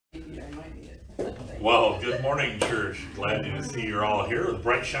might need it. Well, good morning, church. Glad to see you're all here with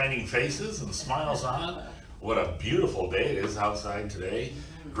bright shining faces and smiles on. What a beautiful day it is outside today.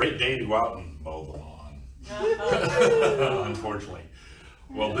 Great day to go out and mow the lawn. Unfortunately.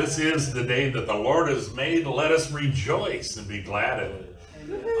 Well, this is the day that the Lord has made. Let us rejoice and be glad in it.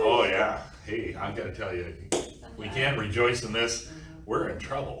 Oh yeah. Hey, I gotta tell you, if we can't rejoice in this, we're in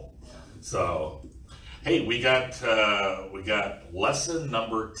trouble. So, hey, we got lesson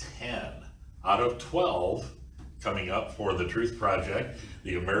number 10 out of 12 coming up for the Truth Project,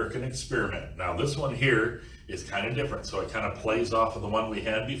 the American Experiment. Now, this one here is kind of different, so it kind of plays off of the one we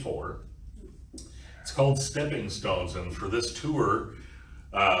had before. It's called Stepping Stones, and for this tour,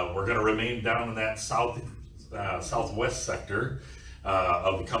 we're going to remain down in that southwest sector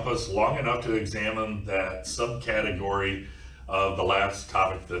of the compass long enough to examine that subcategory of the last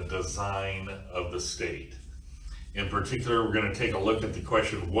topic, the design of the state. In particular, we're going to take a look at the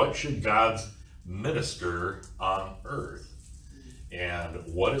question, what should God's minister on earth? And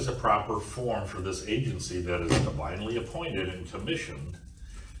what is a proper form for this agency that is divinely appointed and commissioned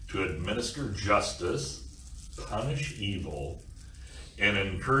to administer justice, punish evil, and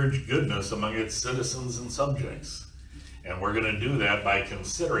encourage goodness among its citizens and subjects? And we're going to do that by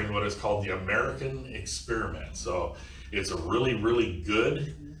considering what is called the American Experiment. So it's a really, really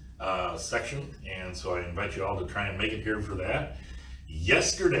good section, and so I invite you all to try and make it here for that.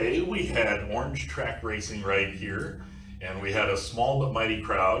 Yesterday we had orange track racing right here, and we had a small but mighty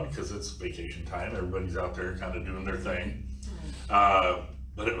crowd because it's vacation time. Everybody's out there kind of doing their thing,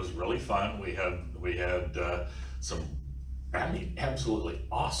 but it was really fun. We had some, I mean, absolutely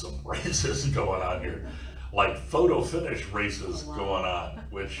awesome races going on here, like photo finish races going on,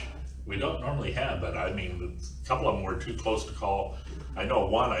 which we don't normally have, but I mean, a couple of them were too close to call. I know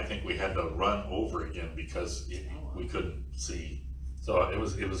one, I think we had to run over again because we couldn't see. So it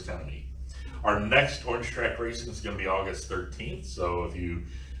was kind of neat. Our next orange track racing is going to be August 13th. So if you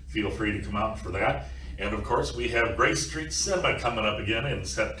feel free to come out for that. And of course, we have Grace Street Cinema coming up again in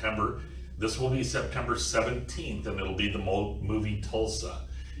September. This will be September 17th, and it'll be the movie Tulsa.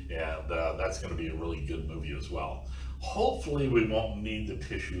 And that's going to be a really good movie as well. Hopefully we won't need the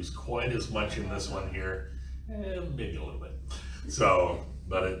tissues quite as much in this one here, maybe a little bit. So,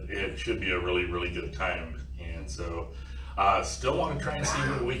 but it should be a really, really good time. And so, still want to try and see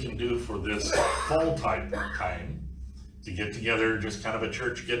what we can do for this fall time to get together, just kind of a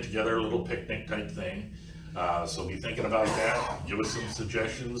church get together, a little picnic type thing. So be thinking about that. Give us some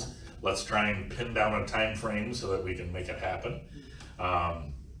suggestions. Let's try and pin down a time frame so that we can make it happen.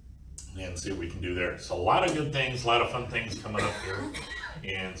 And see what we can do there. So a lot of good things, a lot of fun things coming up here.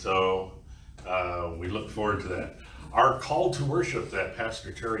 And so we look forward to that. Our call to worship that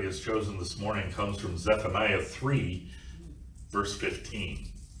Pastor Terry has chosen this morning comes from Zephaniah 3, verse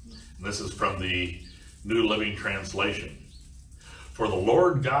 15. And this is from the New Living Translation. For the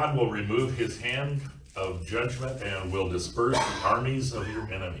Lord God will remove his hand of judgment and will disperse the armies of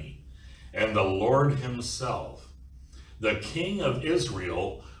your enemy. And the Lord himself, the King of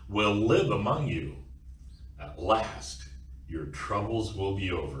Israel, will live among you. At last, your troubles will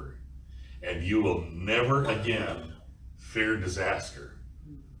be over, and you will never again fear disaster.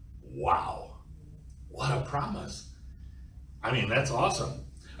 Wow, what a promise. I mean, that's awesome.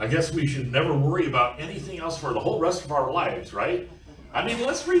 I guess we should never worry about anything else for the whole rest of our lives, right? I mean,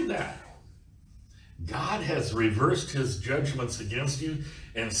 let's read that. God has reversed his judgments against you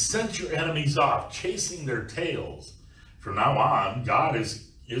and sent your enemies off, chasing their tails. From now on, God is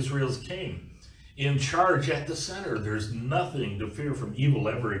Israel's king, in charge at the center. There's nothing to fear from evil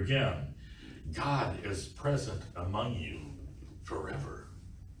ever again. God is present among you forever.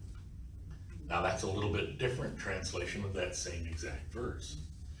 Now that's a little bit different translation of that same exact verse,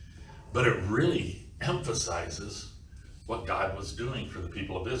 but it really emphasizes what God was doing for the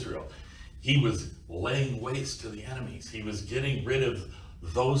people of Israel. He was laying waste to the enemies. He was getting rid of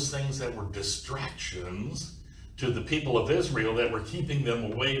those things that were distractions to the people of Israel that were keeping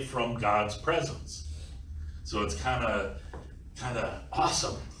them away from God's presence. So it's kind of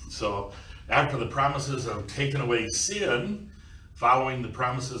awesome. So after the promises of taking away sin, following the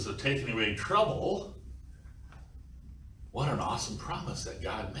promises of taking away trouble, what an awesome promise that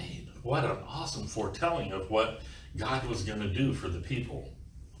God made. What an awesome foretelling of what God was going to do for the people.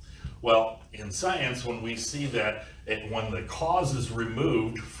 Well, in science, when we see that when the cause is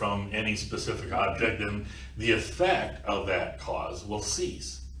removed from any specific object, then the effect of that cause will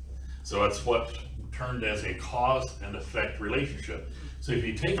cease. So it's what's termed as a cause and effect relationship. So if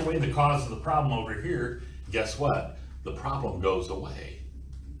you take away the cause of the problem over here, guess what? The problem goes away.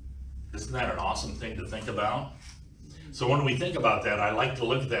 Isn't that an awesome thing to think about? So when we think about that, I like to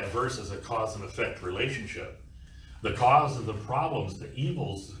look at that verse as a cause and effect relationship. The cause of the problems, the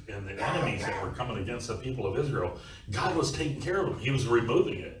evils, and the enemies that were coming against the people of Israel, God was taking care of them. He was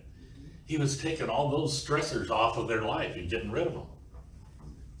removing it. He was taking all those stressors off of their life and getting rid of them.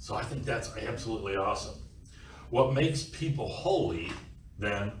 So I think that's absolutely awesome. What makes people holy,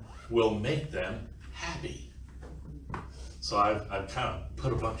 then, will make them happy. So I've kind of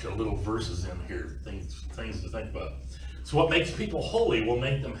put a bunch of little verses in here, things to think about. So what makes people holy will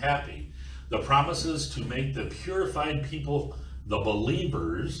make them happy. The promises to make the purified people, the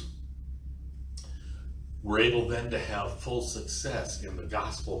believers, were able then to have full success in the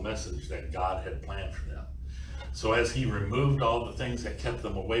gospel message that God had planned for them. So as he removed all the things that kept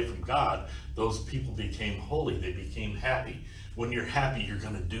them away from God, those people became holy, they became happy. When you're happy, you're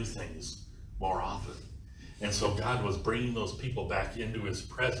going to do things more often. And so God was bringing those people back into his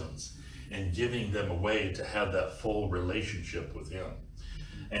presence and giving them a way to have that full relationship with him.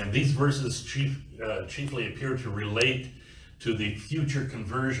 And these verses chiefly appear to relate to the future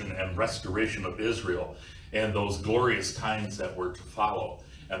conversion and restoration of Israel and those glorious times that were to follow.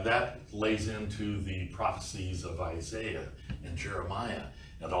 And that lays into the prophecies of Isaiah and Jeremiah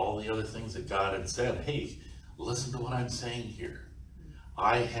and all the other things that God had said. Hey, listen to what I'm saying here.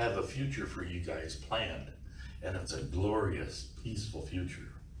 I have a future for you guys planned, and it's a glorious, peaceful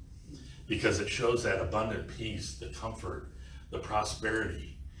future. Because it shows that abundant peace, the comfort, the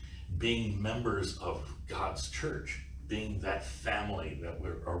prosperity, being members of God's church, being that family that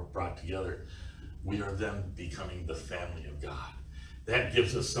are brought together. We are then becoming the family of God. That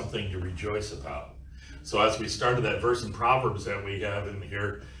gives us something to rejoice about. So as we started that verse in Proverbs that we have in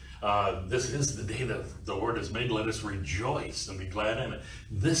here, this is the day that the Lord has made. Let us rejoice and be glad in it.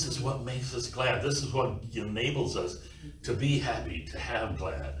 This is what makes us glad. This is what enables us to be happy, to have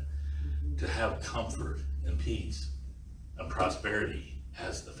glad, to have comfort and peace and prosperity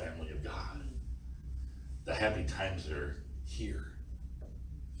as the family of God. The happy times are here.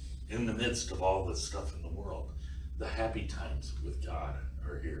 In the midst of all this stuff in the world, the happy times with God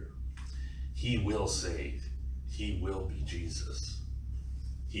are here. He will save. He will be Jesus.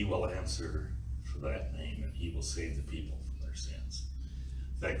 He will answer for that name, and he will save the people from their sins.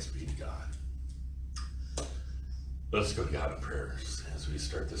 Thanks be to God. Let's go to God in prayer as we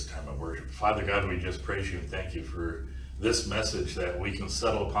start this time of worship. Father God, we just praise you and thank you for this message that we can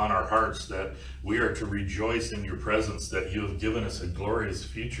settle upon our hearts, that we are to rejoice in your presence, that you have given us a glorious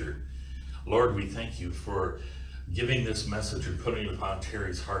future. Lord, we thank you for giving this message and putting it upon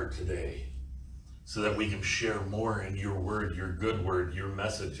Terry's heart today so that we can share more in your word, your good word, your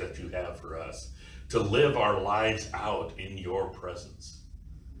message that you have for us, to live our lives out in your presence.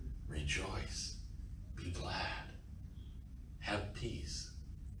 Rejoice, be glad, have peace,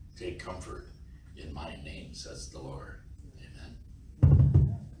 take comfort in my name, says the Lord. Amen.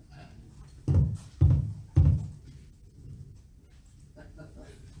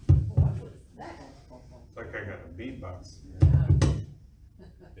 It's like I got a beatbox.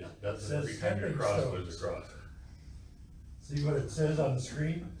 That's every time you cross, there's a cross. See what it says on the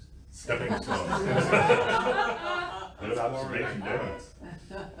screen? Stepping stones. Good observation, Dennis.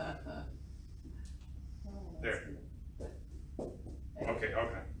 There. Okay.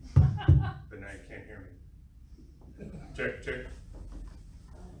 But now you can't hear me. Check.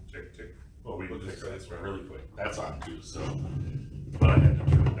 Well, we'll just fix go that this way. really quick. That's on too, so. But I had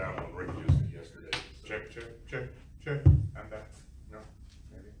to turn it down when Rick used it yesterday. So. Check. I'm back. No,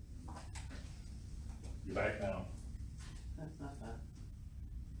 maybe. You're back now.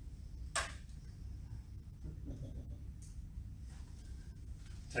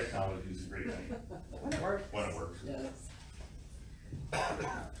 Technology is a great thing. When it works. When it works. Yes.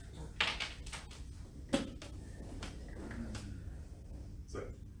 It's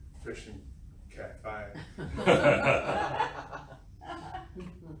like fishing cat 5.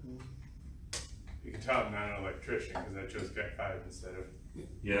 You can tell I'm not an electrician because I chose cat 5 instead of,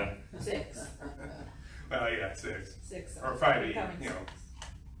 Yeah. 6. well, yeah, 6. 6. Or 5E, Becoming you know.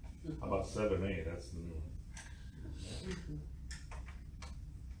 6. How about 7A? That's the new one.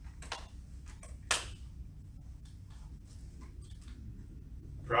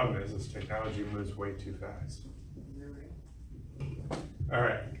 Problem is, this technology moves way too fast. All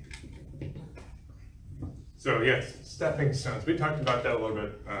right. So yes, stepping stones. We talked about that a little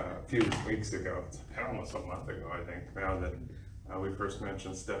bit a few weeks ago. It's almost a month ago, I think, now that we first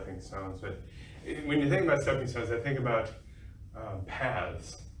mentioned stepping stones. But when you think about stepping stones, I think about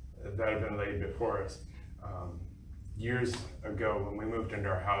paths that have been laid before us. Years ago, when we moved into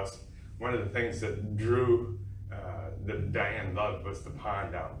our house, one of the things that drew that Diane loved was the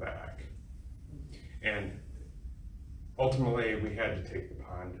pond out back. And ultimately we had to take the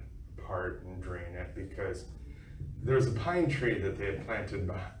pond apart and drain it because there was a pine tree that they had planted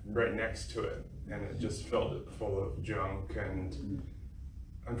right next to it, and it just filled it full of junk, and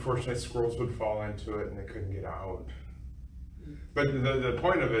unfortunately squirrels would fall into it and they couldn't get out. But the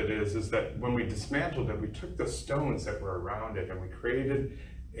point of it is that when we dismantled it, we took the stones that were around it and we created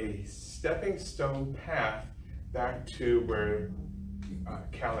a stepping stone path back to where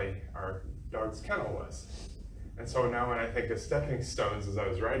Callie, our dog's kennel, was. And so now when I think of stepping stones, as I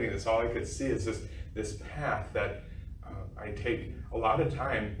was writing this, all I could see is this path that I take a lot of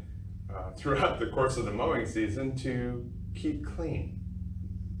time throughout the course of the mowing season to keep clean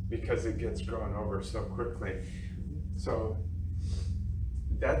because it gets grown over so quickly. So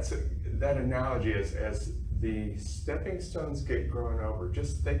that analogy is as the stepping stones get grown over,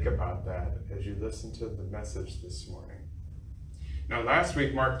 just think about that as you listen to the message this morning. Now last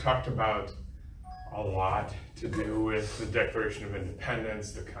week Mark talked about a lot to do with the Declaration of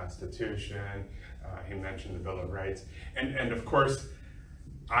Independence, the Constitution, he mentioned the Bill of Rights, and of course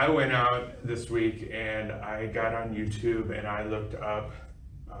I went out this week and I got on YouTube and I looked up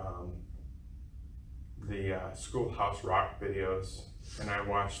the Schoolhouse Rock videos, and I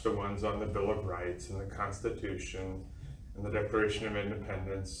watched the ones on the Bill of Rights and the Constitution and the Declaration of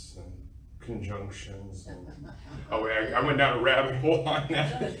Independence and conjunctions. And, oh, I went down a rabbit hole on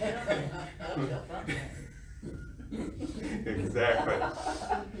that. Exactly.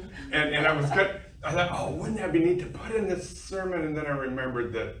 And I was good. I thought, oh, wouldn't that be neat to put in this sermon? And then I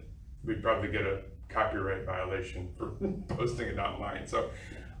remembered that we'd probably get a copyright violation for posting it online. So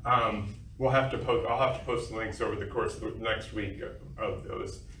we'll have to post. I'll have to post the links over the course of the next week of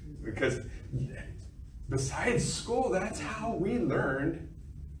those, because besides school, that's how we learned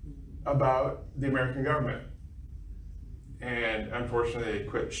about the American government. And unfortunately, they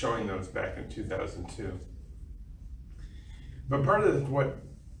quit showing those back in 2002. But part of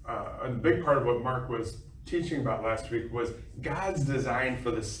a big part of what Mark was teaching about last week was God's design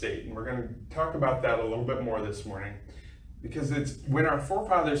for the state. And we're going to talk about that a little bit more this morning, because it's when our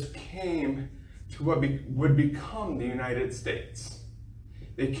forefathers came to what would become the United States.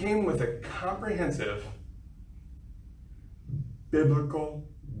 They came with a comprehensive biblical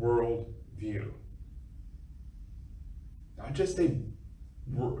world view. Not just a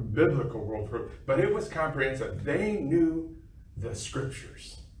biblical world view, but it was comprehensive. They knew the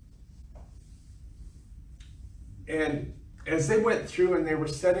scriptures. And as they went through and they were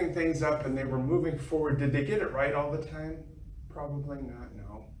setting things up and they were moving forward, did they get it right all the time? Probably not,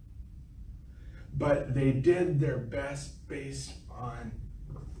 no. But they did their best based on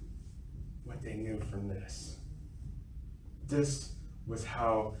what they knew from this. This was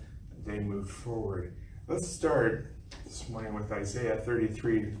how they moved forward. Let's start this morning with Isaiah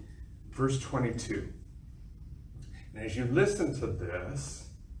 33, verse 22. And as you listen to this,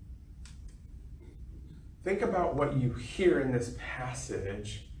 think about what you hear in this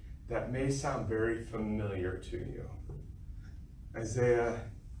passage that may sound very familiar to you. Isaiah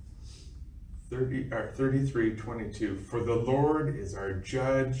 33, 22. For the Lord is our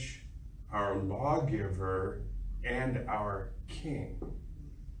judge, our lawgiver, and our king.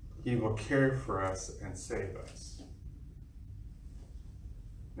 He will care for us and save us.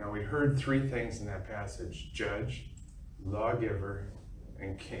 Now we heard three things in that passage: judge, lawgiver,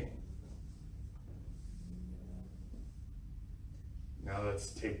 and king. Now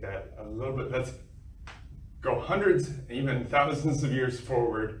let's take that a little bit, let's go hundreds, even thousands of years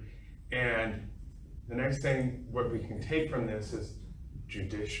forward, and the next thing, what we can take from this is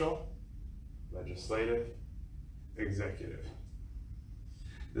judicial, legislative, executive.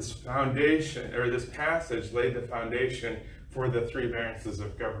 This foundation, or this passage, laid the foundation for the three branches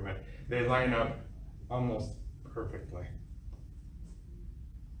of government. They line up almost perfectly.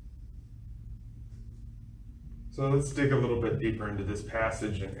 So let's dig a little bit deeper into this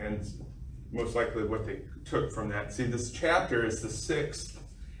passage and most likely what they took from that. See, this chapter is the sixth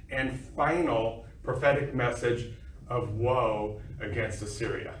and final prophetic message of woe against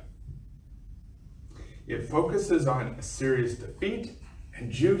Assyria. It focuses on Assyria's defeat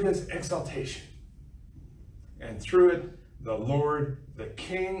and Judah's exaltation. And through it, the Lord, the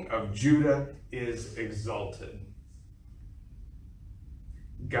King of Judah, is exalted.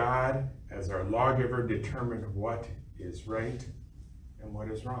 God, as our lawgiver, determined what is right and what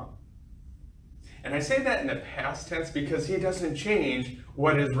is wrong. And I say that in the past tense because he doesn't change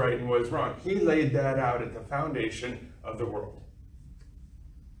what is right and what is wrong. He laid that out at the foundation of the world.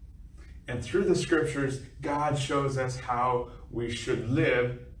 And through the scriptures, God shows us how we should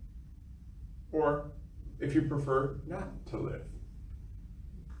live, or if you prefer, not to live.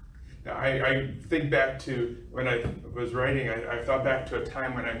 I think back to when I was writing, I thought back to a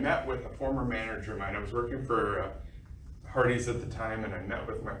time when I met with a former manager of mine. I was working for Hardee's at the time, and I met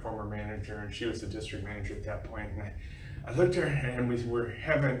with my former manager, and she was the district manager at that point. And I looked at her, and we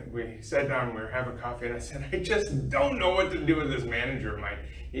sat down, and we were having coffee, and I said, I just don't know what to do with this manager of mine.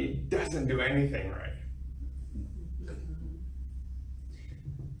 He doesn't do anything right.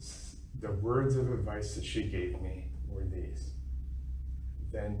 The words of advice that she gave me were these: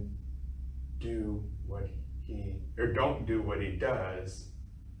 then don't do what he does,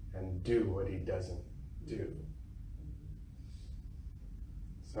 and do what he doesn't do.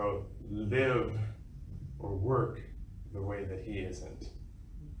 So live or work the way that he isn't.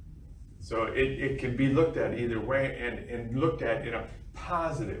 So it can be looked at either way, and looked at in a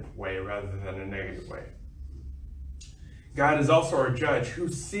positive way rather than a negative way. God is also our judge who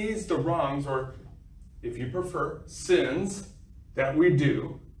sees the wrongs, or if you prefer, sins that we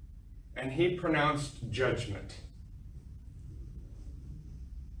do, and he pronounced judgment.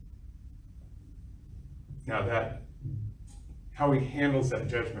 Now how he handles that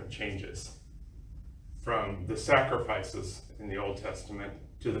judgment changes from the sacrifices in the Old Testament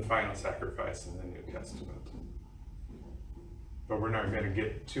to the final sacrifice in the New Testament. But we're not going to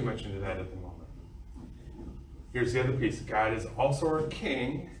get too much into that at the moment. Here's the other piece. God is also our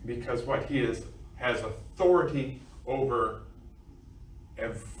king because what he is has authority over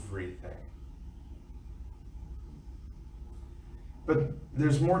everything. But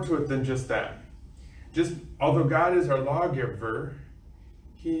there's more to it than just that. Although God is our lawgiver,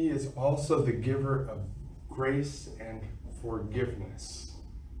 he is also the giver of grace and forgiveness.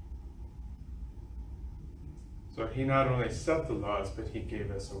 So he not only set the laws, but he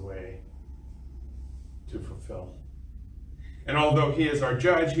gave us a way to fulfill. And although he is our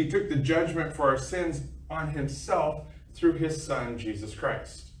judge, he took the judgment for our sins on himself through his Son, Jesus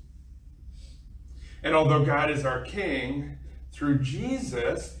Christ. And although God is our king, through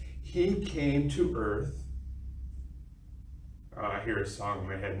Jesus, he came to earth. I hear a song in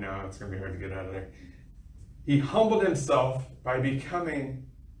my head now. It's going to be hard to get out of there. He humbled himself by becoming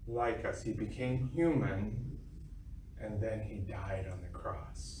like us. He became human, and then he died on the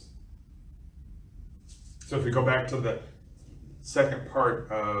cross. So if we go back to the second part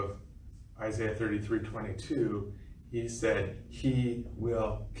of Isaiah 33:22, he said, he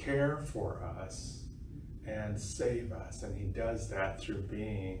will care for us and save us. And he does that through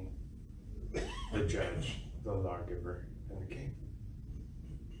being the judge, the lawgiver, and the king.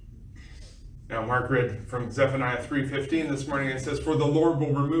 Now, Mark read from Zephaniah 3:15 this morning. It says, for the Lord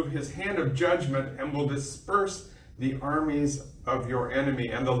will remove his hand of judgment and will disperse the armies of your enemy.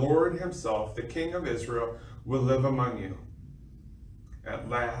 And the Lord himself, the King of Israel, will live among you. At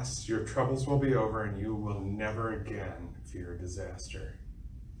last, your troubles will be over, and you will never again fear disaster.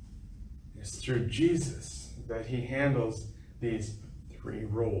 It's through Jesus that he handles these three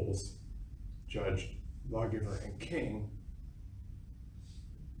roles: judge, lawgiver, and king,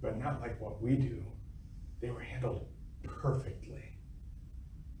 but not like what we do. They were handled perfectly.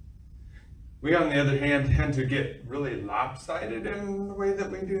 We, on the other hand, tend to get really lopsided in the way that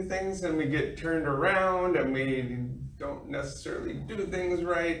we do things, and we get turned around, and we don't necessarily do things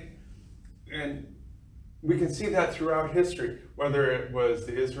right. And we can see that throughout history, whether it was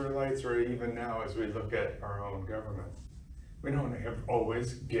the Israelites or even now as we look at our own government. We don't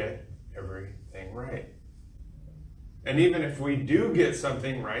always get everything right. And even if we do get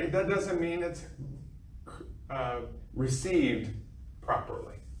something right, that doesn't mean it's received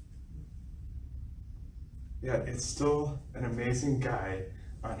properly. Yet it's still an amazing guide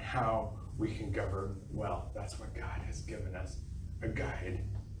on how we can govern well. That's what God has given us, a guide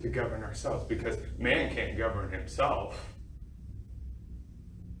to govern ourselves, because man can't govern himself.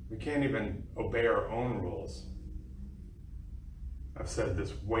 We can't even obey our own rules. I've said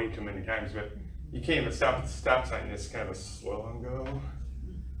this way too many times, but you can't even stop at the stop sign. It's kind of a slow and go.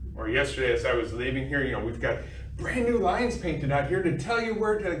 Or yesterday as I was leaving here, we've got brand new lines painted out here to tell you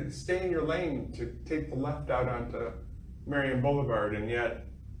where to stay in your lane, to take the left out onto Marion Boulevard, and yet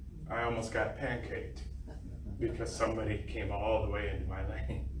I almost got pancaked because somebody came all the way into my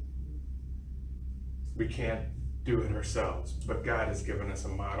lane. We can't do it ourselves, but God has given us a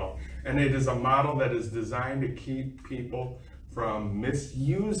model. And it is a model that is designed to keep people from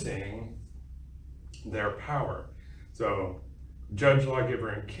misusing their power. So, judge, lawgiver,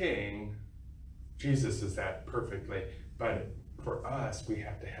 and king, Jesus is that perfectly. But for us, we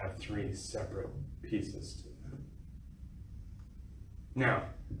have to have three separate pieces to that. Now,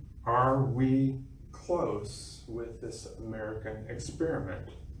 are we close with this American experiment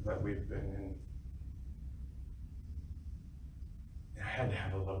that we've been in? had to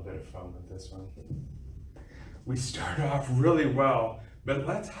have a little bit of fun with this one. We start off really well, but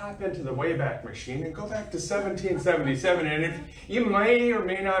let's hop into the Wayback Machine and go back to 1777. And if you may or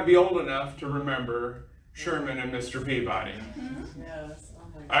may not be old enough to remember Sherman and Mr. Peabody. Yes. Oh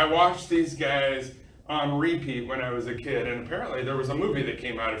my God. I watched these guys on repeat when I was a kid, and apparently there was a movie that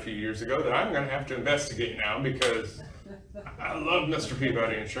came out a few years ago that I'm going to have to investigate now because I love Mr.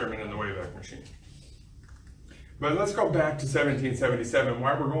 Peabody and Sherman and the Wayback Machine. But let's go back to 1777.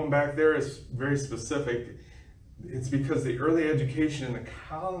 Why we're going back there is very specific. It's because the early education in the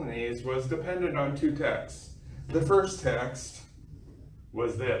colonies was dependent on two texts. The first text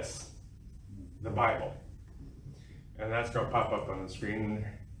was this, the Bible. And that's going to pop up on the screen.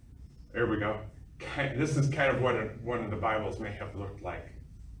 There we go. This is kind of what one of the Bibles may have looked like,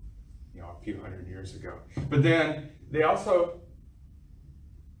 a few hundred years ago. But then they also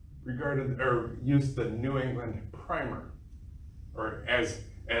regarded or used the New England Primer, or as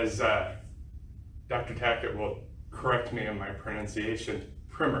Dr. Tackett will correct me in my pronunciation,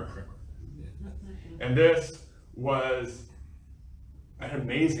 primer. And this was an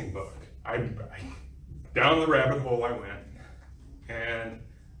amazing book. Down the rabbit hole I went, and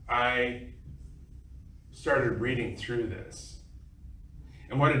I started reading through this.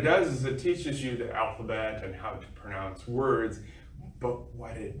 And what it does is it teaches you the alphabet and how to pronounce words, but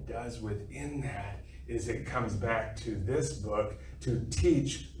what it does within that is it comes back to this book to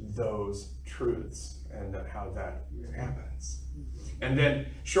teach those truths and how that happens. And then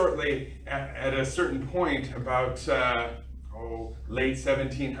shortly at a certain point, about late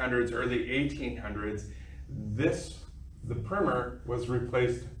 1700s, early 1800s, the primer was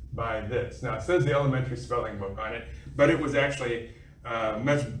replaced by this. Now it says the elementary spelling book on it, but it was actually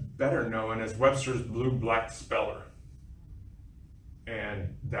much better known as Webster's Blue Black Speller.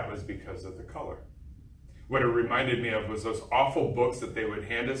 And that was because of the color. What it reminded me of was those awful books that they would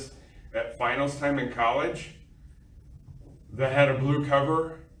hand us at finals time in college that had a blue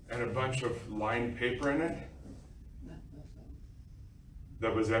cover and a bunch of lined paper in it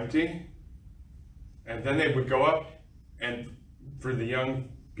that was empty. And then they would go up, and for the young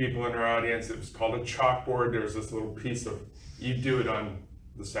people in our audience, it was called a chalkboard. There was this little piece of, you do it on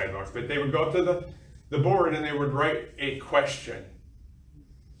the sidewalks, but they would go up to the board and they would write a question.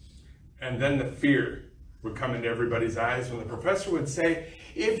 And then the fear would come into everybody's eyes when the professor would say,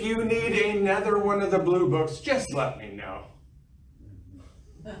 if you need another one of the blue books, just let me know.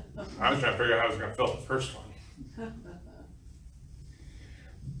 I was trying to figure out how I was going to fill the first one.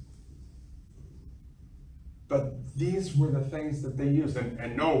 But these were the things that they used.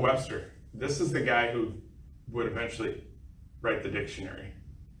 And Noah Webster, this is the guy who would eventually write the dictionary.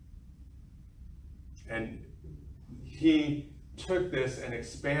 And he took this and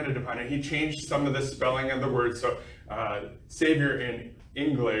expanded upon it. He changed some of the spelling of the words. So Savior in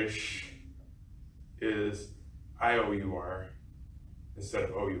English is I-O-U-R instead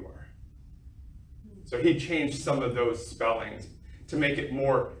of O-U-R. So he changed some of those spellings to make it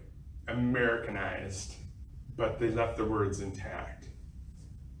more Americanized, but they left the words intact.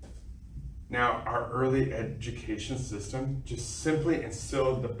 Now, our early education system just simply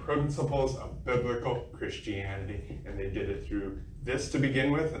instilled the principles of biblical Christianity, and they did it through this to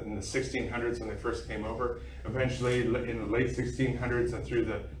begin with in the 1600s when they first came over. Eventually, in the late 1600s and through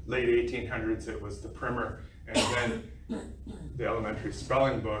the late 1800s, it was the primer, and then the elementary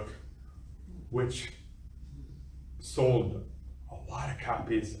spelling book, which sold a lot of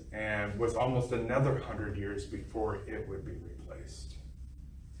copies and was almost another 100 years before it would be replaced.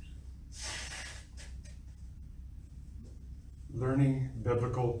 Learning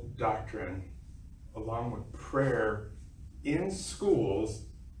biblical doctrine along with prayer in schools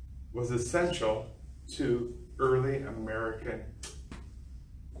was essential to early American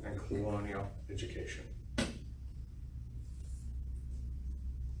and colonial education.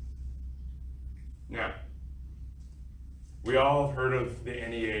 Now, we all have heard of the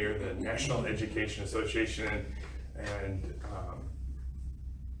NEA, or the National Education Association, and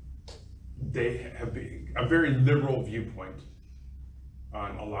they have a very liberal viewpoint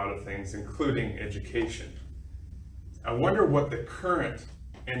on a lot of things, including education. I wonder what the current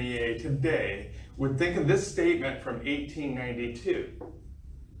NEA today would think of this statement from 1892.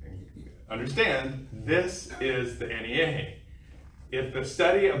 Understand, this is the NEA. If the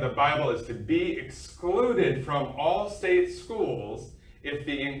study of the Bible is to be excluded from all state schools, if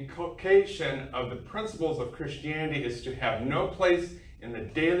the inculcation of the principles of Christianity is to have no place in the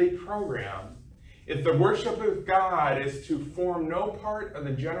daily program, if the worship of God is to form no part of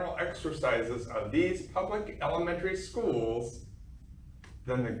the general exercises of these public elementary schools,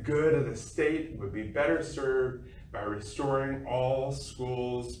 then the good of the state would be better served by restoring all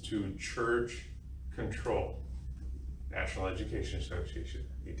schools to church control. National Education Association,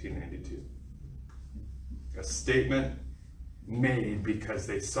 1892. A statement made because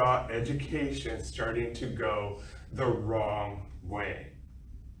they saw education starting to go the wrong way.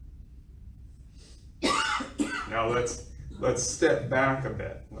 Now let's step back a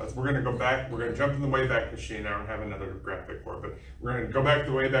bit. We're going to go back. We're going to jump in the Wayback Machine. I don't have another graphic for it, but we're going to go back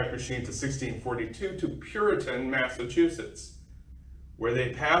to the Wayback Machine to 1642 to Puritan, Massachusetts, where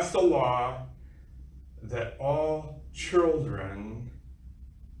they passed a law that all children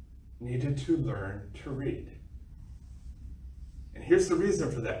needed to learn to read. And here's the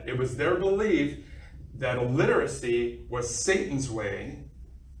reason for that. It was their belief that illiteracy was Satan's way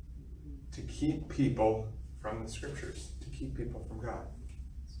to keep people from the scriptures, to keep people from God.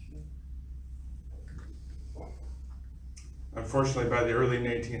 Unfortunately, by the early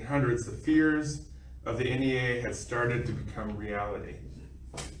 1900s, the fears of the NEA had started to become reality.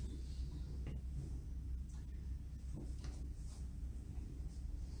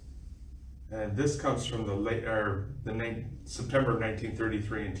 And this comes from September of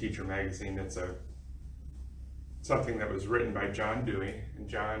 1933 in Teacher magazine. It's something that was written by John Dewey, and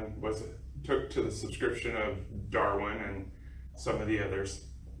John took to the subscription of Darwin and some of the others.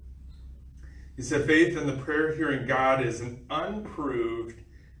 He said, faith in the prayer-hearing God is an unproved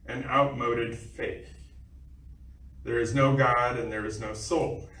and outmoded faith. There is no God and there is no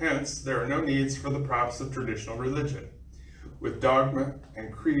soul. Hence, there are no needs for the props of traditional religion. With dogma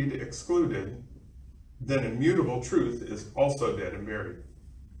and creed excluded, then immutable truth is also dead and buried.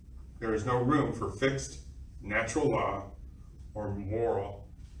 There is no room for fixed natural law or moral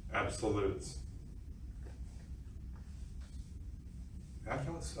absolutes. I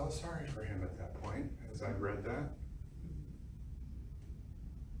felt so sorry for him at that point as I read that.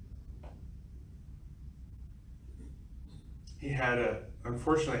 He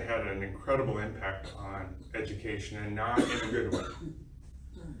unfortunately had an incredible impact on education, and not in a good way.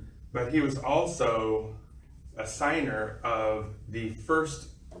 But he was also a signer of the first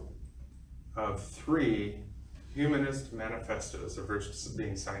of 3 humanist manifestos, the first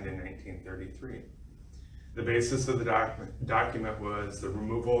being signed in 1933. The basis of the document was the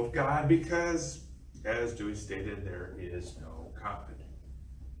removal of God because, as Dewey stated, there is no God.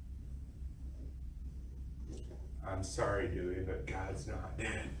 I'm sorry, Dewey, but God's not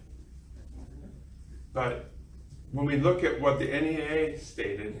dead. But when we look at what the NEA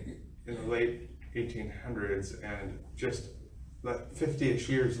stated in the late 1800s and just 50-ish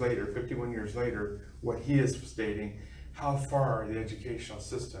years later, 51 years later, what he is stating, how far the educational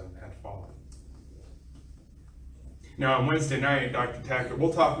system had fallen. Now, on Wednesday night, Dr. Tackett,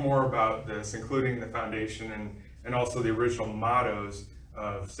 we'll talk more about this, including the foundation and also the original mottos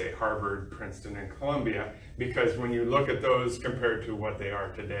of, say, Harvard, Princeton, and Columbia, because when you look at those compared to what they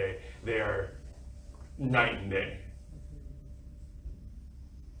are today, they are night and day.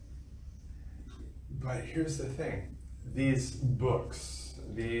 But here's the thing. These books,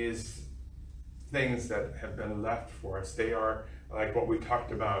 these things that have been left for us, they are, like what we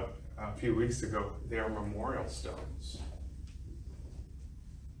talked about a few weeks ago, they are memorial stones.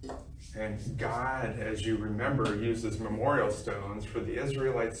 And God, as you remember, uses memorial stones for the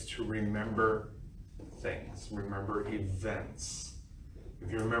Israelites to remember things, remember events.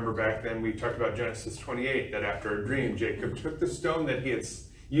 If you remember back then, we talked about Genesis 28, that after a dream, Jacob took the stone that he had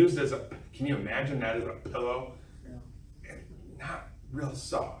used as a, can you imagine that as a pillow? Yeah. And not real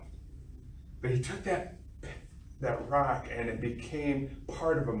soft. But he took that rock and it became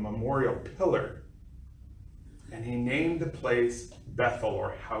part of a memorial pillar. And he named the place Bethel,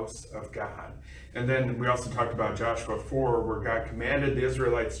 or House of God. And then we also talked about Joshua 4, where God commanded the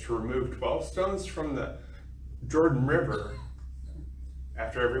Israelites to remove 12 stones from the Jordan River.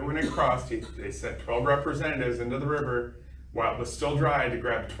 After everyone had crossed, they sent 12 representatives into the river while it was still dry to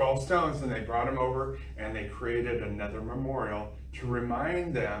grab 12 stones, and they brought them over and they created another memorial to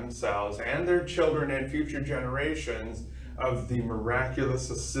remind themselves and their children and future generations of the miraculous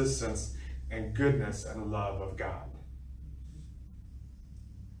assistance and goodness and love of God.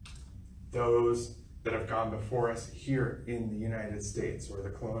 Those that have gone before us here in the United States, or the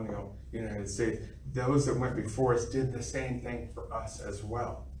colonial United States, those that went before us did the same thing for us as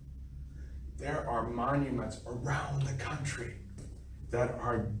well. There are monuments around the country that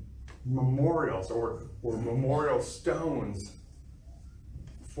are memorials or memorial stones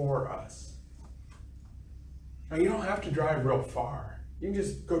for us. Now, you don't have to drive real far. You can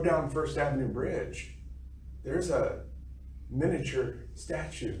just go down First Avenue Bridge. There's a miniature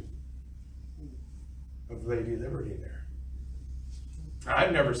statue of Lady Liberty there.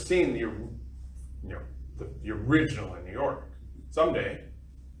 I've never seen the the original in New York someday,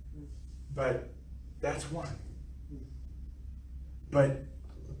 but that's one. But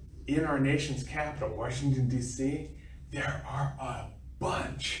in our nation's capital, Washington, D.C., there are a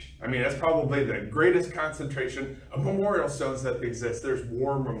bunch. I mean, that's probably the greatest concentration of memorial stones that exist. There's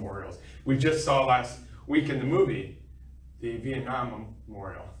war memorials. We just saw last week in the movie, the Vietnam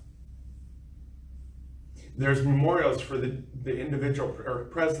Memorial. There's memorials for the individual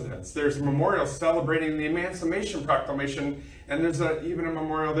presidents. There's memorials celebrating the Emancipation Proclamation, and there's even a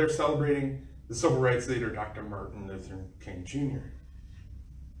memorial there celebrating the civil rights leader, Dr. Martin Luther King Jr.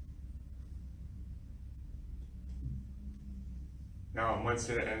 Now on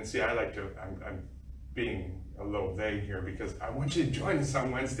Wednesday, and see, I'm being a little vague here because I want you to join us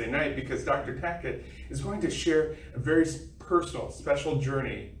on Wednesday night because Dr. Tackett is going to share a very personal, special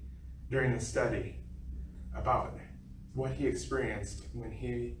journey during the study about what he experienced when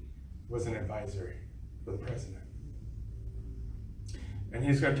he was an advisor for the president. And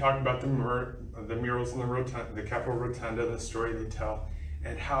he's going to talk about the murals in the Capitol Rotunda, the story they tell,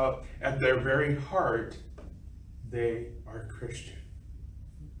 and how at their very heart, they are Christian.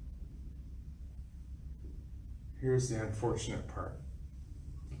 Here's the unfortunate part.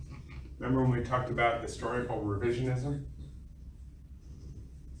 Remember when we talked about historical revisionism?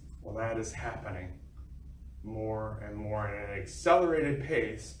 Well, that is happening more and more at an accelerated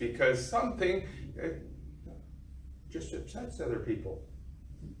pace because something just upsets other people.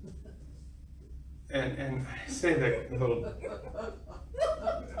 And I say that a little.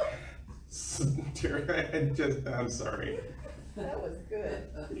 I'm sorry. That was good.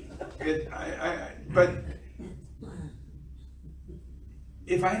 But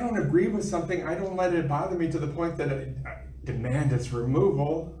if I don't agree with something, I don't let it bother me to the point that I demand its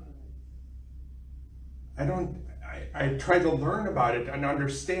removal. I try to learn about it and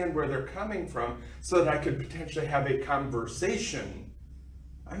understand where they're coming from so that I could potentially have a conversation.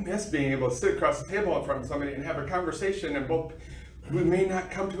 I miss being able to sit across the table from somebody and have a conversation, and we may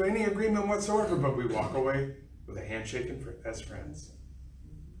not come to any agreement whatsoever, but we walk away with a handshake as friends.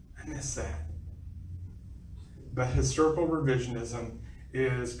 I miss that. But historical revisionism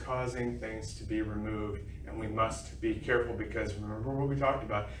is causing things to be removed, and we must be careful because remember what we talked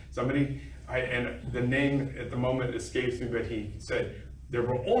about. And the name at the moment escapes me, but he said there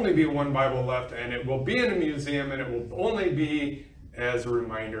will only be one Bible left, and it will be in a museum, and it will only be as a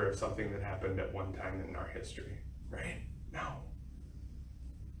reminder of something that happened at one time in our history. Right? No.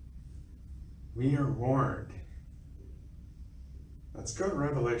 We are warned. Let's go to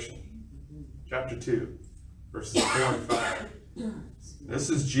Revelation chapter 2, verses 4 and 5. This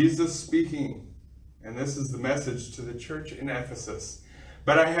is Jesus speaking, and this is the message to the church in Ephesus.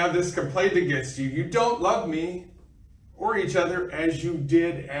 But I have this complaint against you. You don't love me or each other as you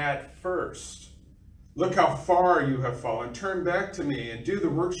did at first. Look how far you have fallen. Turn back to me and do the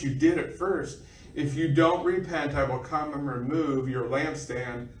works you did at first. If you don't repent, I will come and remove your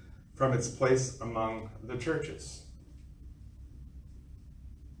lampstand from its place among the churches.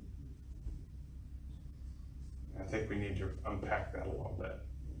 I think we need to unpack that a little bit.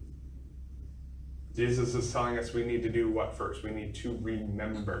 Jesus is telling us we need to do what first? We need to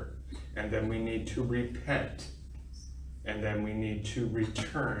remember, and then we need to repent, and then we need to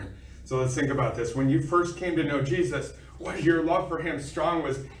return. So let's think about this. When you first came to know Jesus, was your love for him strong?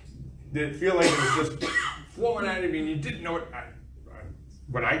 Did it feel like it was just flowing out of you and you didn't know it?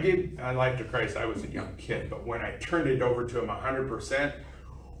 When I gave my life to Christ, I was a young kid, but when I turned it over to him 100%,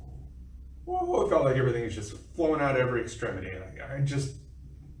 it felt like everything was just flowing out of every extremity.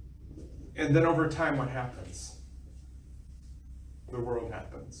 And then over time, what happens? The world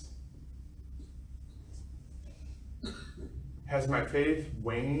happens. Has my faith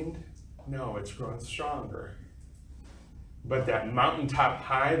waned? No, it's grown stronger. But that mountaintop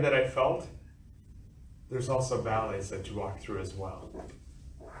high that I felt, there's also valleys that you walk through as well.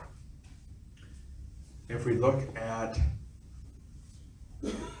 If we look at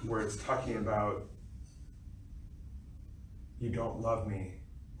where it's talking about you don't love me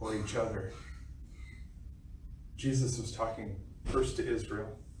or each other, Jesus was talking first to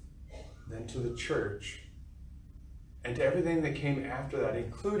Israel, then to the church, and to everything that came after that,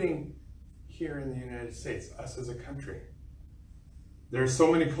 including here in the United States, us as a country. There are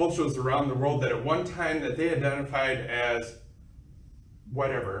so many cultures around the world that at one time that they identified as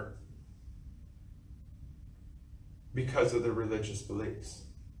whatever because of their religious beliefs.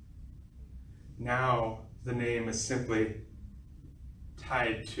 Now the name is simply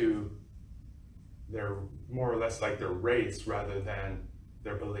tied to their, more or less like their race rather than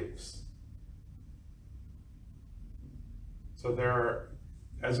their beliefs. So there are,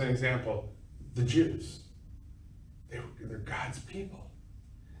 as an example, the Jews. They're God's people.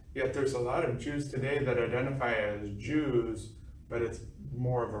 Yet there's a lot of Jews today that identify as Jews, but it's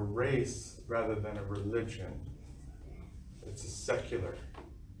more of a race rather than a religion. It's a secular.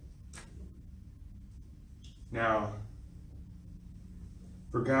 Now,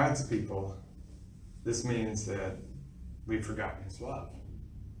 for God's people, this means that we've forgotten His love.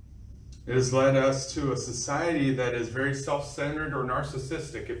 It has led us to a society that is very self-centered or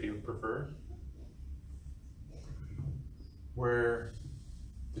narcissistic, if you prefer, where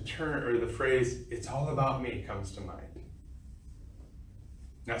the term or the phrase, "it's all about me," comes to mind.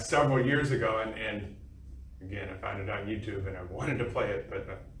 Now, several years ago, and again, I found it on YouTube and I wanted to play it, but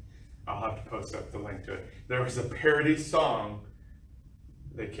I'll have to post up the link to it. There was a parody song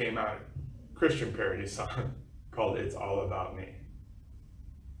that came out, Christian parody song, called "It's All About Me."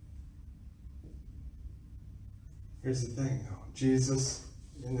 Here's the thing, though. Jesus,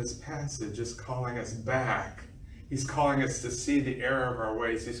 in this passage, is calling us back. He's calling us to see the error of our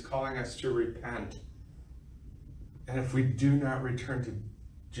ways. He's calling us to repent. And if we do not return to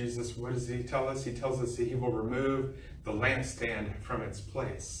Jesus, what does He tell us? He tells us that He will remove the lampstand from its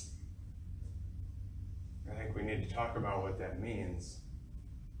place. I think we need to talk about what that means,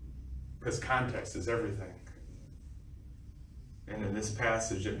 because context is everything. And in this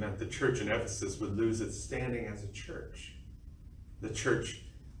passage, it meant the church in Ephesus would lose its standing as a church. The church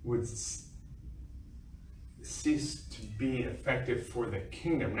would cease to be effective for the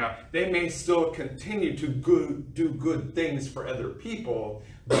kingdom. Now, they may still continue to do good things for other people,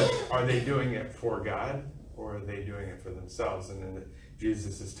 but are they doing it for God, or are they doing it for themselves? And then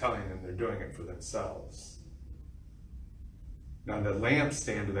Jesus is telling them they're doing it for themselves. Now, the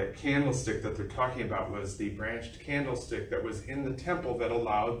lampstand, or that candlestick that they're talking about, was the branched candlestick that was in the temple that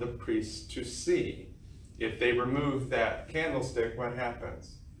allowed the priests to see. If they remove that candlestick, what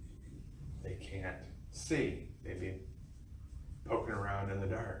happens? They can't see. They'd be poking around in the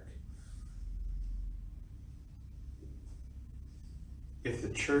dark. If the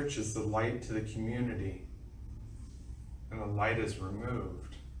church is the light to the community and the light is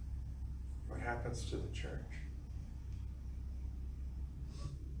removed, what happens to the church?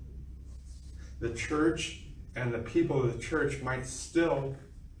 The church and the people of the church might still,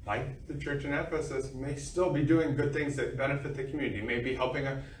 like the church in Ephesus, may still be doing good things that benefit the community. Maybe helping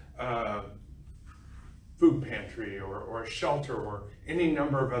a food pantry or a shelter or any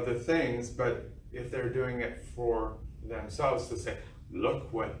number of other things, but if they're doing it for themselves, to say,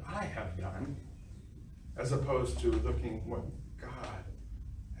 "Look what I have done," as opposed to looking what God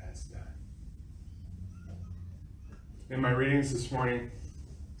has done. In my readings this morning,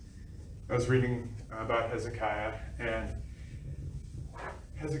 I was reading about Hezekiah, and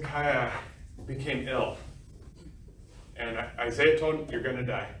Hezekiah became ill. And Isaiah told him, "You're going to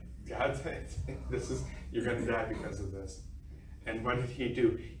die." God said, "You're going to die because of this." And what did he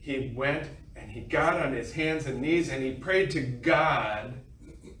do? He went and he got on his hands and knees and he prayed to God.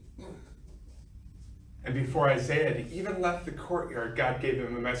 And before Isaiah had even left the courtyard, God gave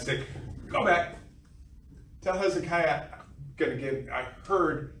him a message. "Go back. Tell Hezekiah, I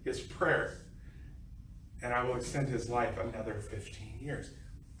heard his prayer, and I will extend his life another 15 years.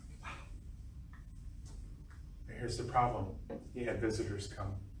 Wow. But here's the problem. He had visitors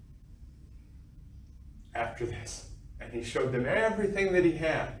come after this, and he showed them everything that he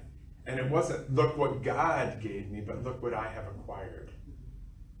had. And it wasn't, "Look what God gave me," but "Look what I have acquired."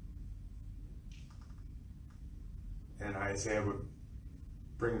 And Isaiah would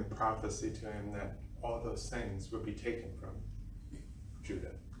bring the prophecy to him that all those things would be taken from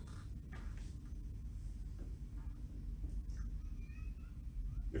Judah.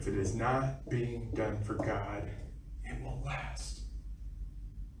 If it is not being done for God, it won't last.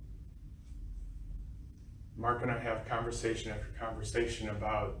 Mark and I have conversation after conversation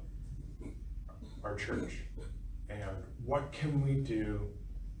about our church and what can we do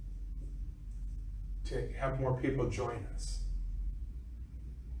to have more people join us.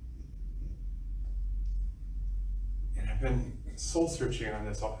 And I've been soul searching on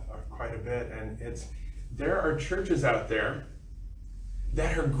this quite a bit, and there are churches out there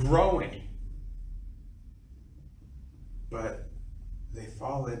that are growing, but they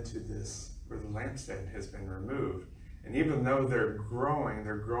fall into this where the lampstand has been removed. And even though they're growing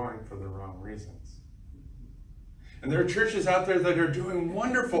for the wrong reasons. And there are churches out there that are doing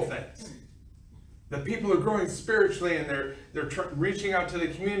wonderful things. That people are growing spiritually and they're reaching out to the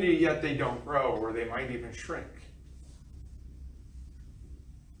community, yet they don't grow, or they might even shrink.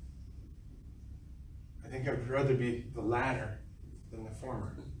 I think I'd rather be the latter than the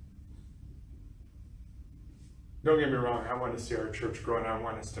former. Don't get me wrong, I want to see our church grow and I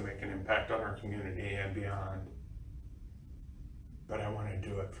want us to make an impact on our community and beyond. but I want to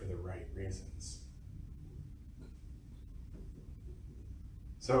do it for the right reasons.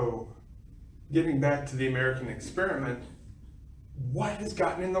 So, getting back to the American experiment, what has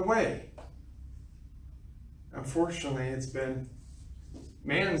gotten in the way? Unfortunately, it's been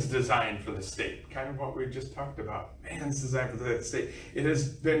man's design for the state, kind of what we just talked about. Man's design for the state. It has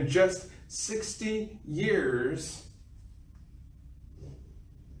been just 60 years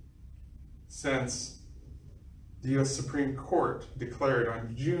since the U.S. Supreme Court declared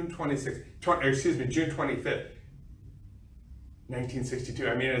on June 25th, 1962.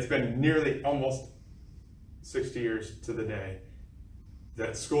 I mean, it's been nearly almost 60 years to the day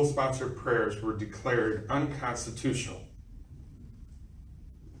that school-sponsored prayers were declared unconstitutional.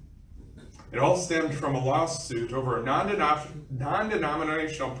 It all stemmed from a lawsuit over a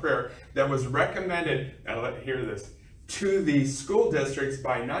non-denominational prayer that was recommended, now hear this, to the school districts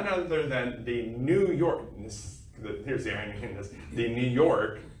by none other than the New York, here's the irony in this, the New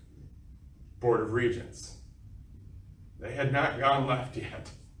York Board of Regents. They had not gone left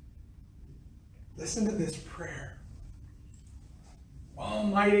yet. Listen to this prayer.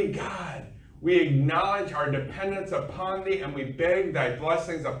 Almighty God, we acknowledge our dependence upon thee, and we beg thy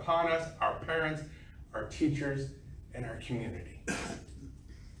blessings upon us, our parents, our teachers, and our community.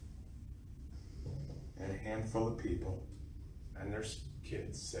 And a handful of people and their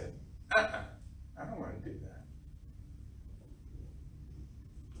kids said, I don't want to do that.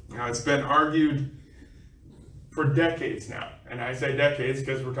 Now, it's been argued for decades now, and I say decades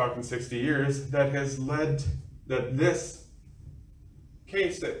because we're talking 60 years, that has led, that this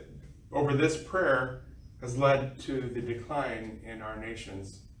case that over this prayer has led to the decline in our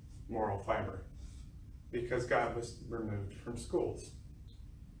nation's moral fiber because God was removed from schools.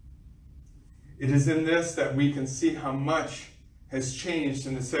 It is in this that we can see how much has changed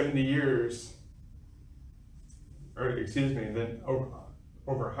in the 70 years, or excuse me, then over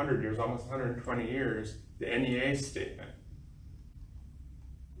 100 years, almost 120 years, the NEA statement.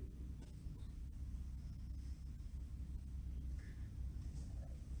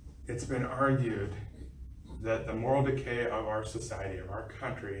 It's been argued that the moral decay of our society, of our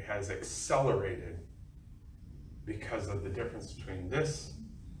country, has accelerated because of the difference between this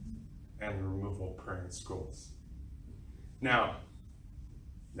and the removal of prayer in schools. Now,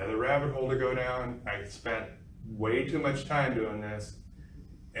 another rabbit hole to go down. I spent way too much time doing this,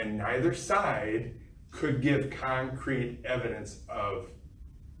 and neither side could give concrete evidence of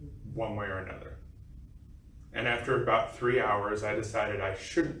one way or another. And after about 3 hours, I decided I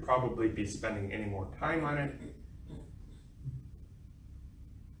shouldn't probably be spending any more time on it.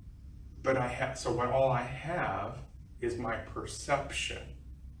 But all I have is my perception.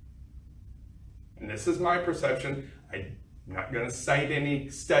 And this is my perception. I'm not going to cite any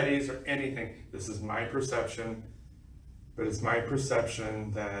studies or anything. This is my perception. But it's my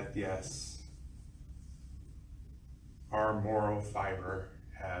perception that, yes, our moral fiber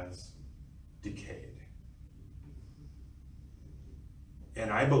has decayed. And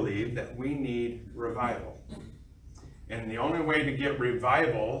I believe that we need revival. And the only way to get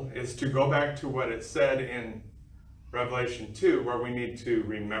revival is to go back to what it said in Revelation 2, where we need to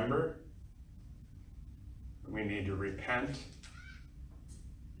remember, we need to repent,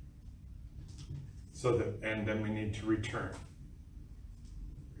 and then we need to return.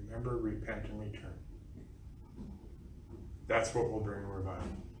 Remember, repent, and return. That's what will bring revival.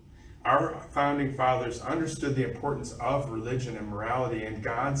 Our founding fathers understood the importance of religion and morality, and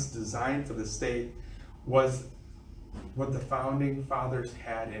God's design for the state was what the founding fathers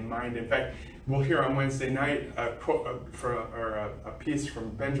had in mind. In fact, we'll hear on Wednesday night a piece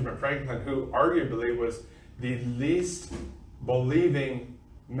from Benjamin Franklin, who arguably was the least believing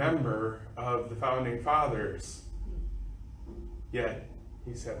member of the founding fathers. Yet,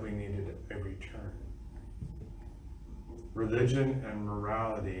 he said we needed a return. Religion and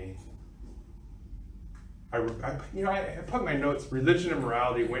morality. I put in my notes, religion and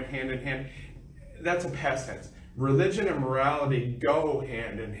morality went hand in hand. That's a past tense. Religion and morality go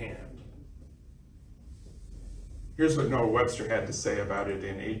hand in hand. Here's what Noah Webster had to say about it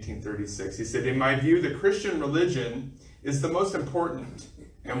in 1836. He said, "In my view, the Christian religion is the most important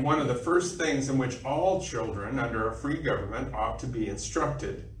and one of the first things in which all children under a free government ought to be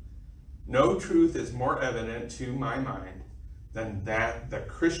instructed. No truth is more evident to my mind than that the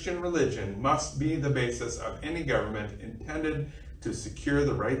Christian religion must be the basis of any government intended to secure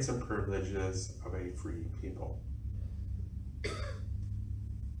the rights and privileges of a free people."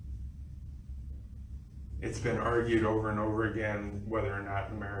 It's been argued over and over again whether or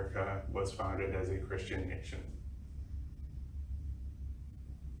not America was founded as a Christian nation.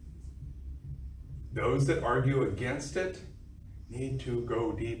 Those that argue against it need to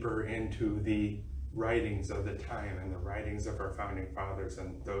go deeper into the writings of the time and the writings of our founding fathers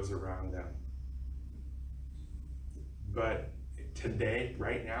and those around them. But today,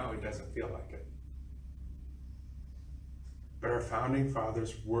 right now, it doesn't feel like it. But our founding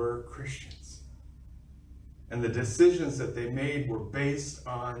fathers were Christians. And the decisions that they made were based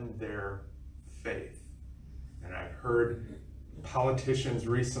on their faith. And I've heard politicians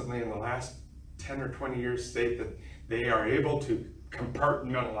recently in the last 10 or 20 years state that they are able to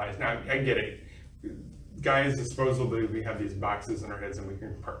compartmentalize. Now, I get it. Guys, supposedly we have these boxes in our heads and we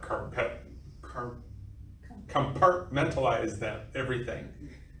can compartmentalize that everything.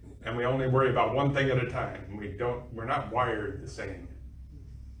 And we only worry about one thing at a time. We're not wired the same.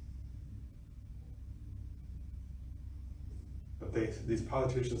 But these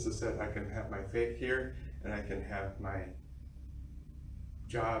politicians have said, I can have my faith here and I can have my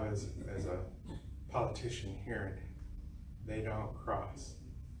job as a politician here. They don't cross.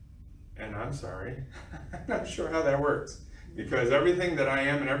 And I'm sorry, I'm not sure how that works, because everything that I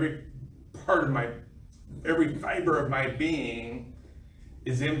am and every fiber of my being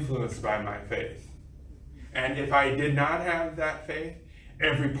is influenced by my faith. And if I did not have that faith,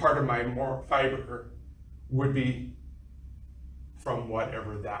 every part of my fiber would be from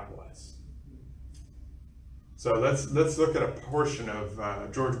whatever that was. So let's look at a portion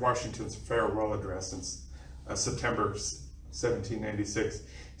of George Washington's farewell address in September 1796. He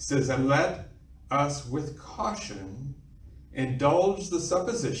says, "And let us with caution indulge the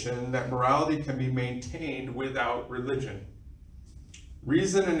supposition that morality can be maintained without religion.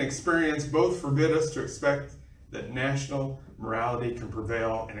 Reason and experience both forbid us to expect that national morality can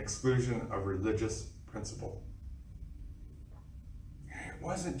prevail in exclusion of religious principle." It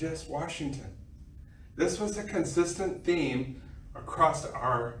wasn't just Washington. This was a consistent theme across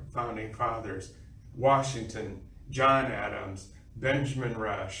our founding fathers. Washington, John Adams, Benjamin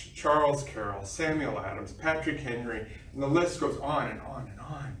Rush, Charles Carroll, Samuel Adams, Patrick Henry, and the list goes on and on and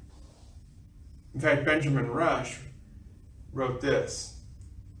on. In fact, Benjamin Rush wrote this.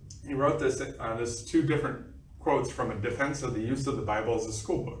 He wrote this two different quotes from a defense of the use of the Bible as a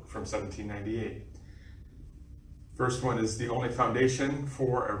school book from 1798. First one is, "The only foundation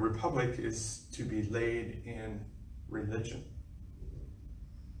for a republic is to be laid in religion."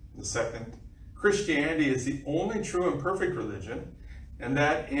 The second, "Christianity is the only true and perfect religion, and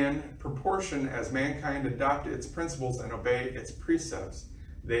that in proportion as mankind adopt its principles and obey its precepts,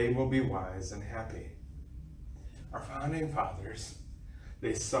 they will be wise and happy." Our founding fathers,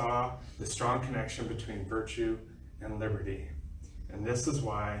 they saw the strong connection between virtue and liberty. And this is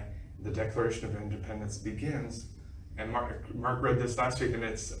why the Declaration of Independence begins. And Mark read this last week, and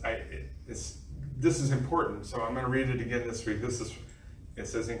this is important, so I'm going to read it again this week. It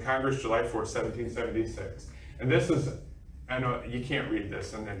says, "In Congress, July 4, 1776. And this is, I know you can't read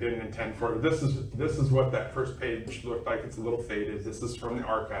this, and I didn't intend for it. This is what that first page looked like. It's a little faded. This is from the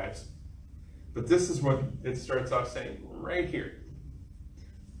archives. But this is what it starts off saying right here.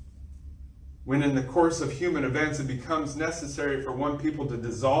 "When in the course of human events it becomes necessary for one people to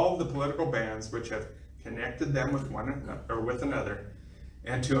dissolve the political bands which have connected them with with another,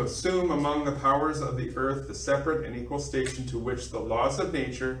 and to assume among the powers of the earth the separate and equal station to which the laws of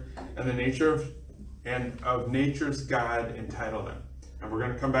nature and the nature of nature's God entitle them." And we're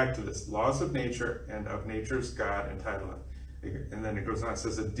going to come back to this. Laws of nature and of nature's God entitle them. And then it goes on, it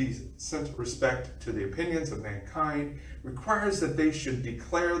says, "A decent respect to the opinions of mankind requires that they should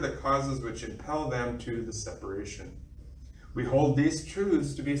declare the causes which impel them to the separation. We hold these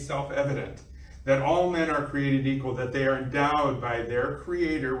truths to be self-evident, that all men are created equal, that they are endowed by their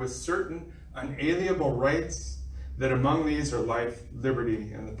Creator with certain unalienable rights, that among these are life,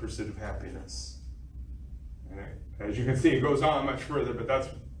 liberty, and the pursuit of happiness." And as you can see, it goes on much further, but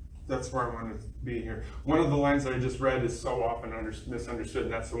that's where I wanted to be here. One of the lines that I just read is so often misunderstood,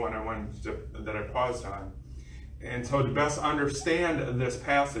 and that's the one that I paused on. And so to best understand this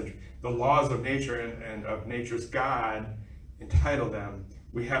passage, the laws of nature and of nature's God entitle them,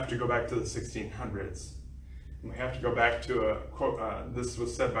 we have to go back to the 1600s. And we have to go back to a quote, this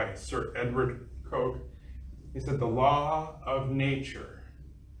was said by Sir Edward Coke. He said, "The law of nature,"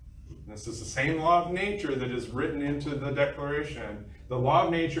 and this is the same law of nature that is written into the Declaration, "the law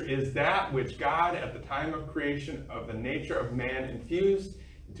of nature is that which God at the time of creation of the nature of man infused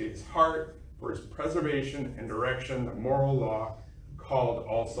into his heart for his preservation and direction, the moral law, called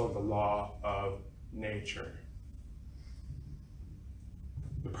also the law of nature."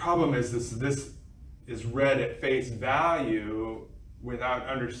 The problem is this is read at face value without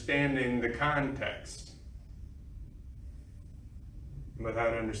understanding the context.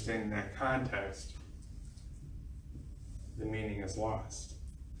 Without understanding that context, the meaning is lost.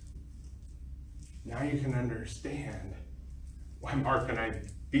 Now you can understand why Mark and I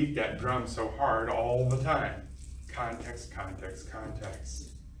beat that drum so hard all the time. Context, context, context.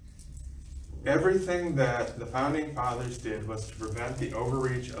 Everything that the founding fathers did was to prevent the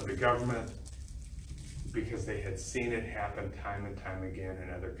overreach of the government because they had seen it happen time and time again in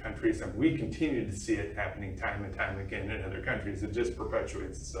other countries, and we continue to see it happening time and time again in other countries. It just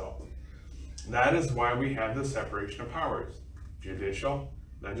perpetuates itself. That is why we have the separation of powers, judicial,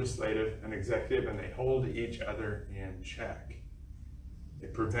 legislative, and executive, and they hold each other in check.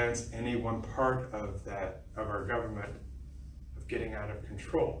 It prevents any one part of our government of getting out of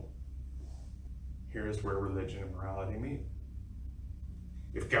control. Here's where religion and morality meet.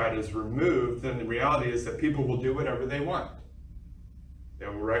 If God is removed, then the reality is that people will do whatever they want. They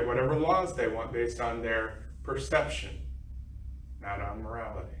will write whatever laws they want based on their perception, not on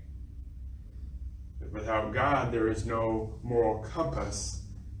morality. But without God, there is no moral compass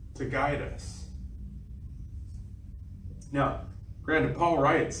to guide us. Now, granted, Paul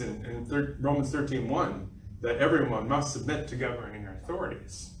writes in Romans 13:1 that everyone must submit to governing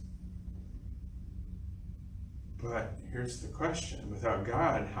authorities. But here's the question. Without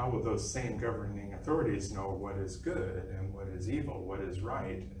God, how will those same governing authorities know what is good and what is evil, what is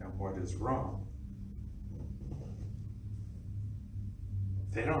right and what is wrong?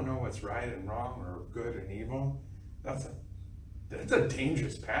 If they don't know what's right and wrong or good and evil, that's a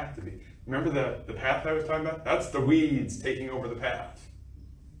dangerous path to be. Remember the path I was talking about? That's the weeds taking over the path.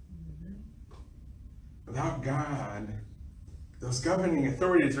 Without God, those governing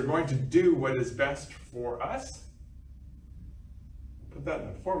authorities are going to do what is best for us. Put that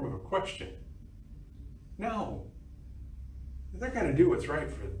in the form of a question. No. They're going to do what's right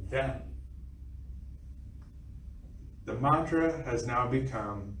for them. The mantra has now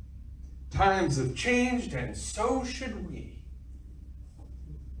become, times have changed and so should we.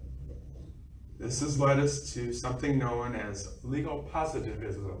 This has led us to something known as legal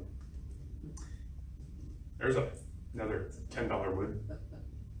positivism. There's another $10 wood.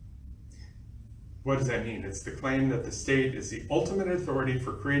 What does that mean? It's the claim that the state is the ultimate authority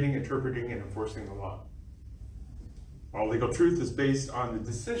for creating, interpreting, and enforcing the law. All legal truth is based on the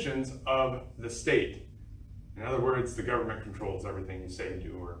decisions of the state. In other words, the government controls everything you say,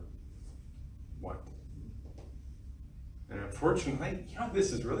 do, or want. And unfortunately,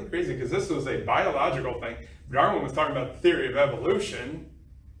 this is really crazy because this was a biological thing. Darwin was talking about the theory of evolution.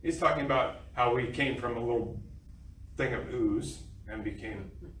 He's talking about how we came from a little thing of ooze and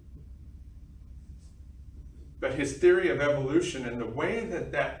became. But his theory of evolution and the way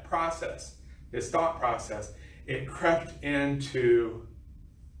that process, his thought process, it crept into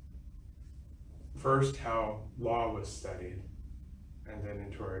first how law was studied and then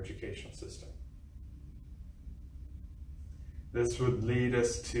into our educational system. This would lead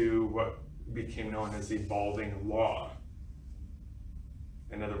us to what became known as evolving law.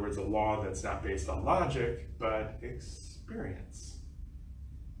 In other words, a law that's not based on logic, but experience.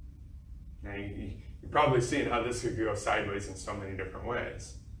 Now, you've probably seen how this could go sideways in so many different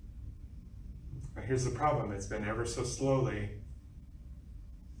ways. But here's the problem. It's been ever so slowly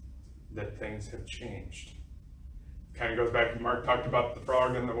that things have changed. Kind of goes back to Mark talked about the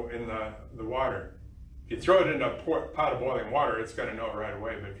frog in the water. If you throw it into a pot of boiling water, it's going to know it right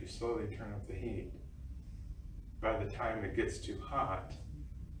away. But if you slowly turn up the heat, by the time it gets too hot,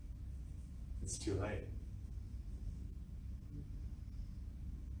 it's too late.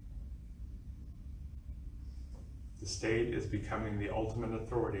 The state is becoming the ultimate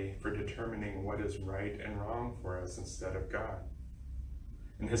authority for determining what is right and wrong for us instead of God.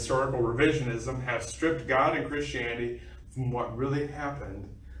 And historical revisionism has stripped God and Christianity from what really happened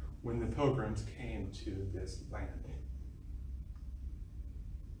when the pilgrims came to this land.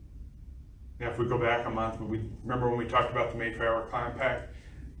 Now, if we go back a month, remember when we talked about the Mayflower Compact?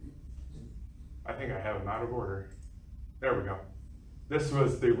 I think I have them out of order. There we go. This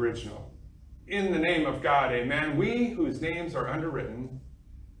was the original. In the name of God, amen. We whose names are underwritten,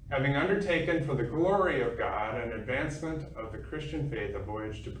 having undertaken for the glory of God an advancement of the Christian faith, a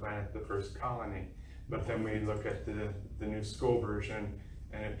voyage to plant the first colony. But then we look at the new school version,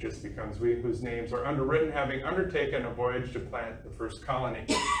 and it just becomes we whose names are underwritten, having undertaken a voyage to plant the first colony.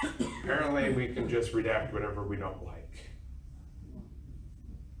 Apparently, we can just redact whatever we don't like.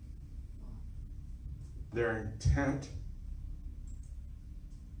 Their intent,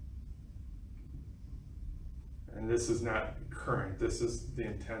 and this is not current, this is the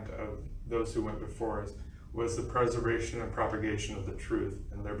intent of those who went before us, was the preservation and propagation of the truth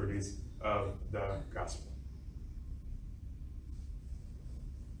and liberties of the gospel.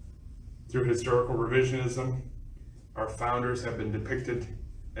 Through historical revisionism, Our founders have been depicted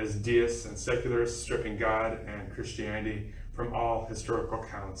as deists and secularists, stripping God and Christianity from all historical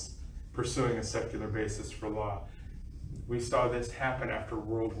counts, pursuing a secular basis for law. We saw this happen after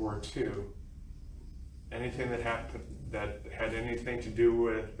World War II. Anything that happened that had anything to do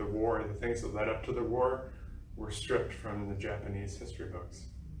with the war, the things that led up to the war, were stripped from the Japanese history books.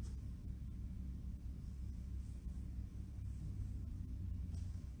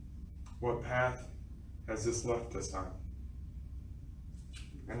 What path has this left us on?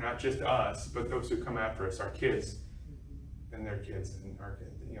 And not just us, but those who come after us, our kids and their kids and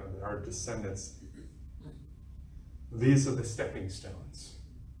our descendants. These are the stepping stones.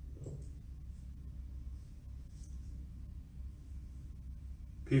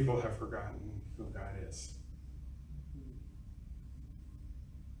 People have forgotten who God is.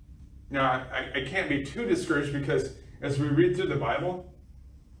 Now, I can't be too discouraged, because as we read through the Bible,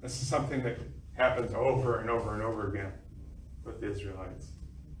 this is something that happens over and over and over again with the Israelites.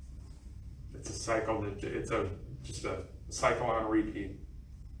 It's a cycle. It's just a cycle on repeat.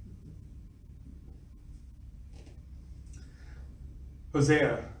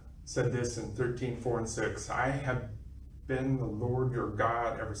 Hosea said this in 13:4-6. I have been the Lord your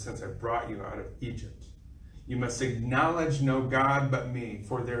God ever since I brought you out of Egypt. You must acknowledge no God but me,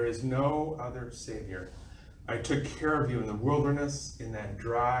 for there is no other Savior. I took care of you in the wilderness, in that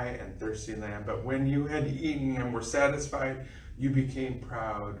dry and thirsty land. But when you had eaten and were satisfied, you became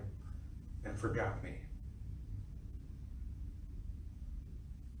proud and forgot me.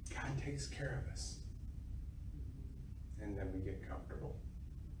 God takes care of us. And then we get comfortable.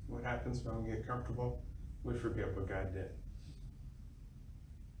 What happens when we get comfortable? We forget what God did.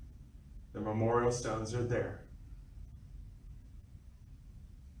 The memorial stones are there.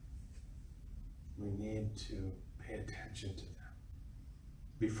 We need to pay attention to them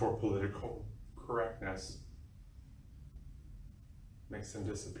before political correctness makes them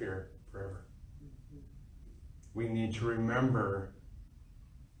disappear forever. We need to remember,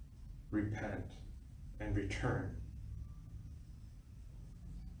 repent, and return.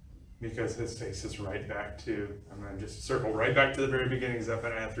 Because this takes us right back to, I'm going to just circle right back to the very beginning,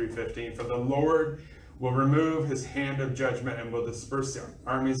 Zephaniah 3:15. For the Lord will remove his hand of judgment and will disperse the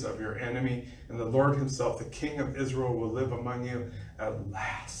armies of your enemy, and the Lord himself, the King of Israel, will live among you at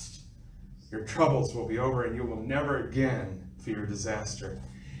last. Your troubles will be over, and you will never again fear disaster.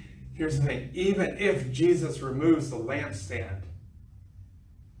 Here's the thing, even if Jesus removes the lampstand,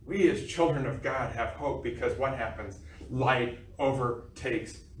 we as children of God have hope, because what happens? Light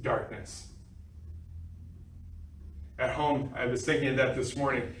overtakes darkness. At home, I was thinking of that this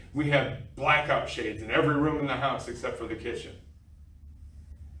morning. We have blackout shades in every room in the house except for the kitchen.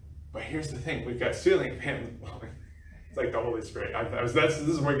 But here's the thing, we've got ceiling fan blowing. It's like the Holy Spirit. This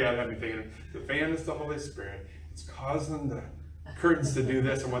is what God had me thinking. The fan is the Holy Spirit. It's causing the curtains to do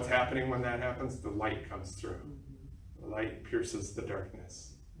this, and what's happening when that happens? The light comes through. The light pierces the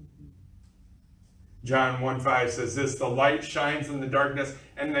darkness. John 1:5 says this, the light shines in the darkness,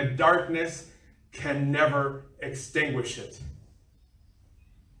 and the darkness can never extinguish it.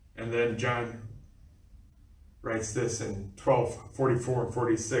 And then John writes this in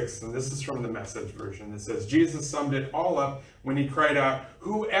 12:44-46, and this is from the Message version. It says, Jesus summed it all up when he cried out,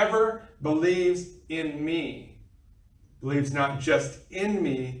 whoever believes in me believes not just in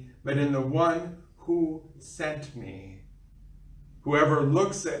me, but in the one who sent me. Whoever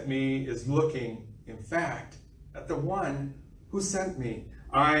looks at me is looking, in fact, at the one who sent me.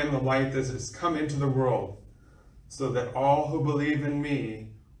 I am the light that has come into the world, so that all who believe in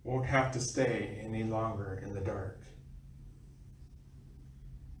me won't have to stay any longer in the dark.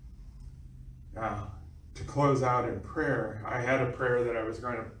 Now, to close out in prayer, I had a prayer that I was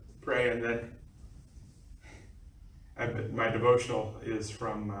going to pray, and then my devotional is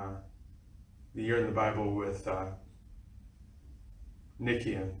from the Year in the Bible with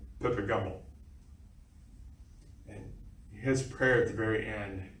Nicky and Pippa Gummel. And his prayer at the very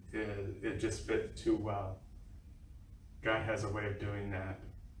end, it just fit too well. God has a way of doing that.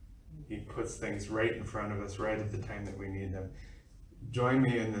 He puts things right in front of us, right at the time that we need them. Join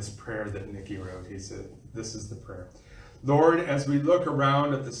me in this prayer that Nicky wrote. He said, this is the prayer. Lord, as we look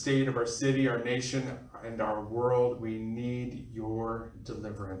around at the state of our city, our nation, and our world, we need your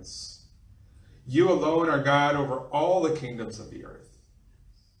deliverance. You alone are God over all the kingdoms of the earth.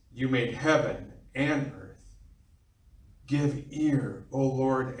 You made heaven and earth. Give ear, O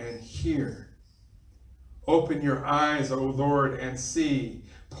Lord, and hear. Open your eyes, O Lord, and see.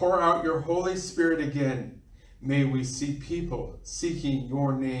 Pour out your Holy Spirit again. May we see people seeking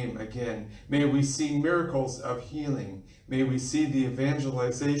your name again. May we see miracles of healing. May we see the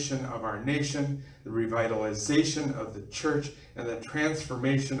evangelization of our nation, the revitalization of the church, and the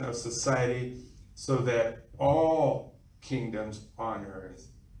transformation of society, so that all kingdoms on earth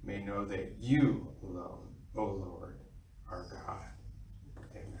may know that you alone, O Lord, are God.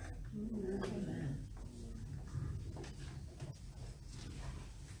 Amen. Amen.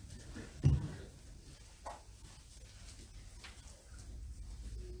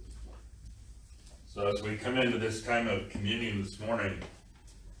 So as we come into this time of communion this morning,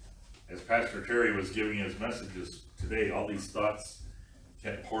 as Pastor Terry was giving his messages today, all these thoughts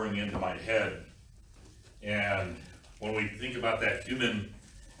kept pouring into my head. And when we think about that human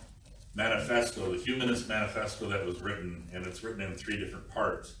manifesto, the humanist manifesto that was written, and it's written in 3 different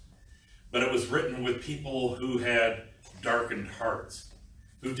parts, but it was written with people who had darkened hearts,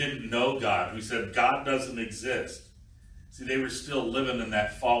 who didn't know God, who said God doesn't exist. See, they were still living in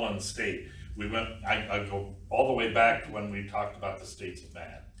that fallen state. I go all the way back to when we talked about the states of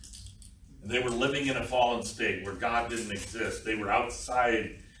man. And they were living in a fallen state where God didn't exist. They were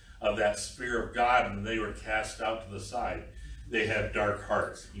outside of that sphere of God, and they were cast out to the side. They had dark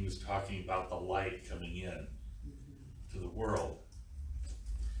hearts. He was talking about the light coming in to the world.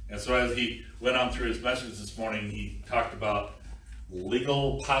 And so as he went on through his message this morning, he talked about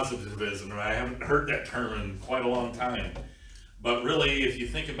legal positivism. And I haven't heard that term in quite a long time. But really, if you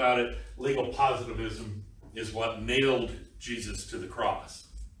think about it, legal positivism is what nailed Jesus to the cross.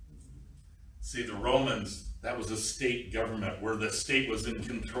 See, the Romans, that was a state government where the state was in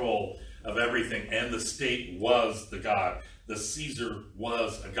control of everything, and the state was the God. The Caesar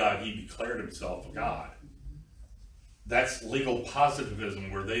was a God. He declared himself a God. That's legal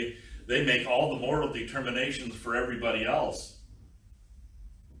positivism, where they make all the moral determinations for everybody else.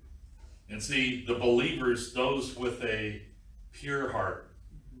 And see, the believers, those with a pure heart,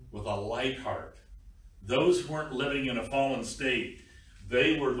 with a light heart, those who weren't living in a fallen state,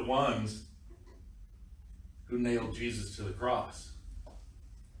 they were the ones who nailed Jesus to the cross.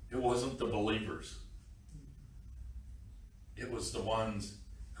 It wasn't the believers. It was the ones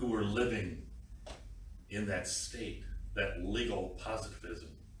who were living in that state, that legal positivism.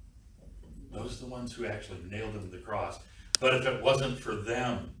 Those are the ones who actually nailed him to the cross. But if it wasn't for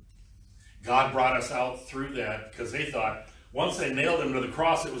them, God brought us out through that, because they thought once they nailed him to the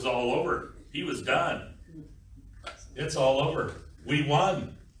cross, it was all over. He was done. It's all over. We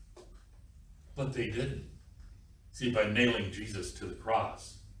won. But they didn't. See, by nailing Jesus to the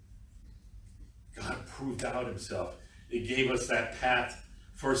cross, God proved out himself. It gave us that path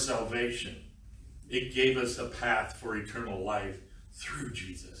for salvation. It gave us a path for eternal life through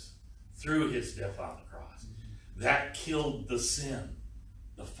Jesus, through his death on the cross. That killed the sin.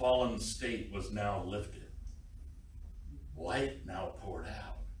 The fallen state was now lifted. Light now poured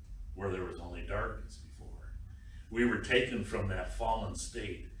out where there was only darkness before. We were taken from that fallen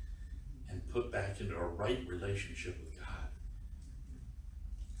state and put back into a right relationship with God.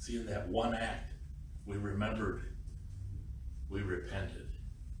 See, in that one act, we remembered, we repented,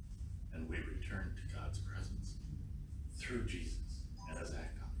 and we returned to God's presence through Jesus and his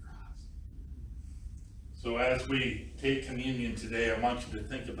act on the cross. So as we take communion today, I want you to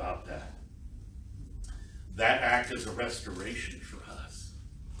think about that. That act is a restoration for us.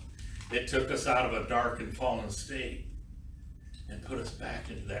 It took us out of a dark and fallen state and put us back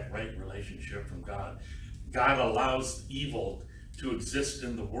into that right relationship from God. God allows evil to exist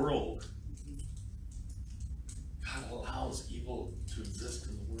in the world. God allows evil to exist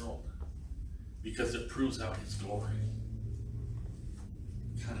in the world because it proves out his glory.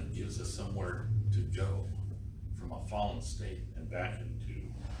 It kind of gives us somewhere to go from a fallen state and back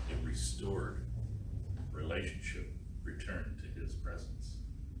into a restored relationship, returned to his presence.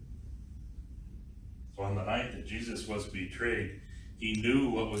 So on the night that Jesus was betrayed, he knew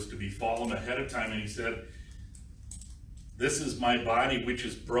what was to befall him ahead of time, and he said, "This is my body which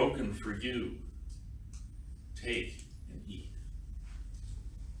is broken for you. Take and eat."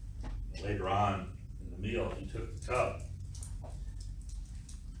 Later on in the meal, he took the cup.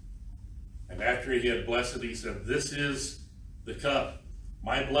 And after he had blessed it, he said, "This is the cup,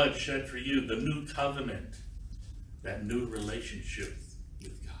 my blood shed for you, the new covenant," that new relationship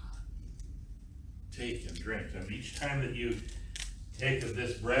with God. Take and drink. And each time that you take of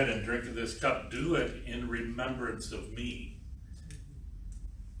this bread and drink of this cup, do it in remembrance of me.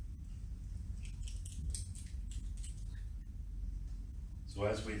 So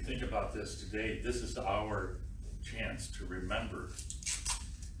as we think about this today, this is our chance to remember,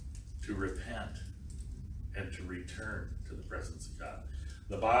 to repent, and to return to the presence of God.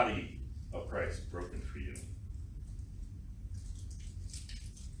 The body of Christ broken for you.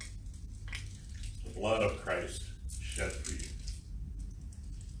 blood of Christ shed for you.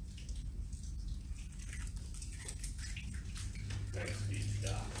 Thanks be to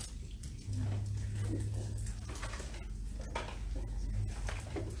God.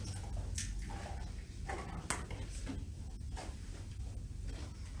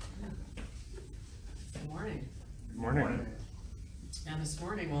 Good morning. Good morning. And this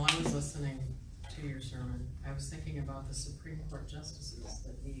morning, while I was listening to your sermon, I was thinking about the Supreme Court justices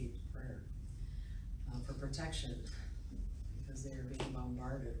that need prayer for protection because they are being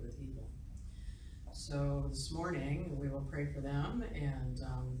bombarded with evil. So this morning, we will pray for them, and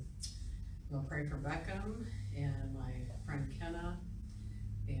we'll pray for Beckham and my friend Kenna,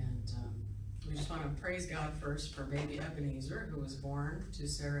 and we just want to praise God first for baby Ebenezer, who was born to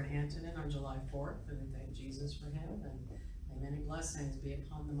Sarah and Antonin on July 4th, and we thank Jesus for him, and many blessings be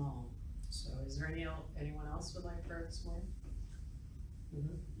upon them all. So is there anyone else would like prayer this morning?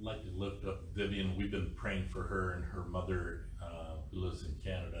 I'd like to lift up Vivian. We've been praying for her and her mother, who lives in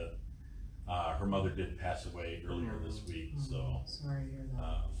Canada. Her mother did pass away earlier this week, so. Sorry to hear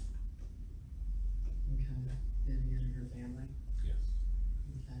that. Okay, Vivian and her family. Yes.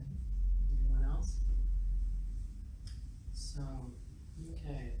 Okay, anyone else? So,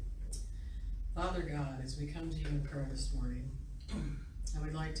 okay. Father God, as we come to you in prayer this morning, I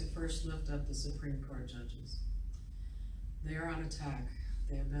would like to first lift up the Supreme Court judges. They are on attack.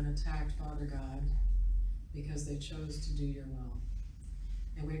 They have been attacked, Father God, because they chose to do your will.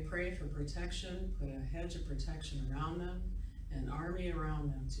 And we pray for protection, put a hedge of protection around them, an army around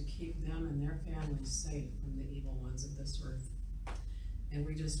them to keep them and their families safe from the evil ones of this earth. And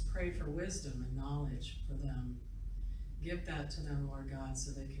we just pray for wisdom and knowledge for them. Give that to them, Lord God,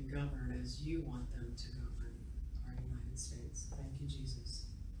 so they can govern as you want them to govern our United States. Thank you, Jesus.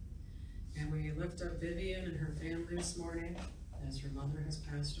 And we lift up Vivian and her family this morning as her mother has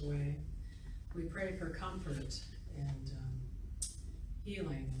passed away. We pray for comfort and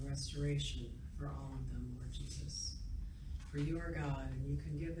healing and restoration for all of them, Lord Jesus. For you are God, and you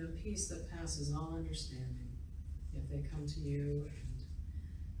can give them peace that passes all understanding if they come to you, and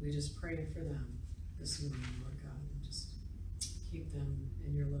we just pray for them this morning, Lord God, and just keep them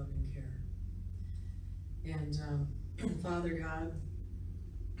in your loving care. And Father God,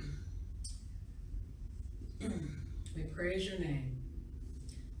 we praise your name,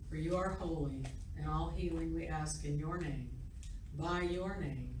 for you are holy, and all healing we ask in your name, by your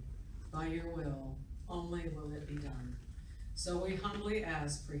name, by your will, only will it be done. So we humbly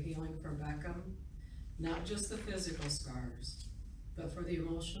ask for healing for Beckham, not just the physical scars, but for the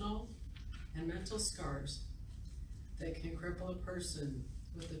emotional and mental scars that can cripple a person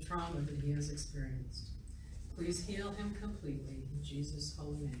with the trauma that he has experienced. Please heal him completely in Jesus'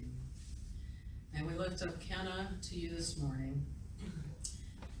 holy name. And we lift up Kenna to you this morning.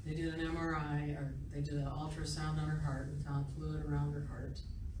 They did an MRI, or they did an ultrasound on her heart and found fluid around her heart.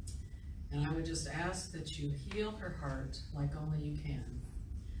 And I would just ask that you heal her heart like only you can.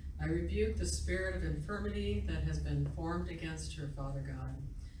 I rebuke the spirit of infirmity that has been formed against her, Father God.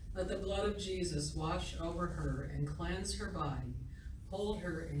 Let the blood of Jesus wash over her and cleanse her body. Hold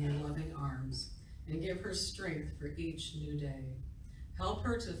her in your loving arms and give her strength for each new day. Help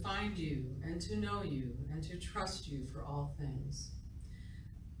her to find you and to know you and to trust you for all things.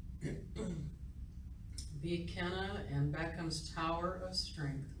 Be Kenna and Beckham's tower of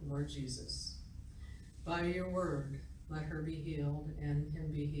strength, Lord Jesus. By your word, let her be healed and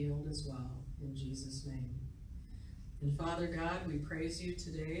him be healed as well, in Jesus' name. And Father God, we praise you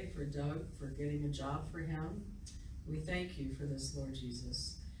today for Doug, for getting a job for him. We thank you for this, Lord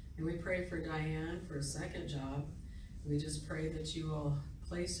Jesus. And we pray for Diane for a second job. We just pray that you will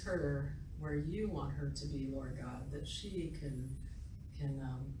place her where you want her to be, Lord God, that she can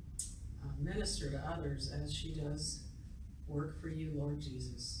minister to others as she does work for you, Lord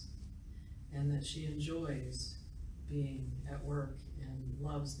Jesus, and that she enjoys being at work and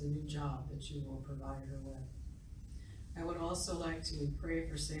loves the new job that you will provide her with. I would also like to pray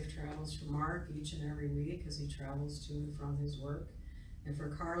for safe travels for Mark each and every week as he travels to and from his work, and for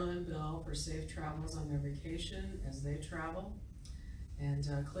Carla and Bill for safe travels on their vacation as they travel, and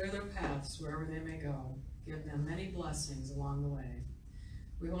clear their paths wherever they may go. Give them many blessings along the way.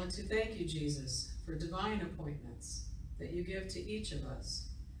 We want to thank you, Jesus, for divine appointments that you give to each of us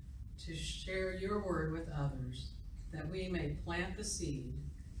to share your word with others, that we may plant the seed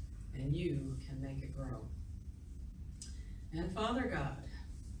and you can make it grow. And Father God,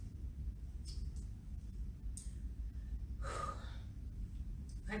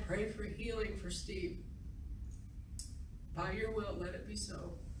 I pray for healing for Steve. By your will, let it be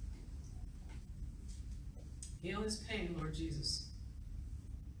so. Heal his pain, Lord Jesus.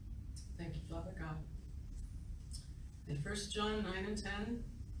 Thank you, Father God. In 1 John 9 and 10,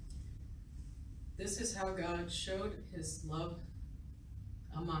 this is how God showed his love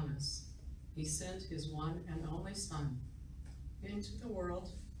among us. He sent his one and only Son into the world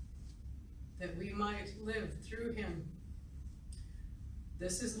that we might live through him.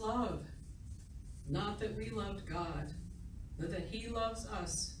 This is love, not that we loved God, but that he loves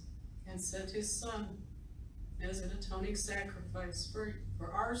us and sent his Son as an atoning sacrifice for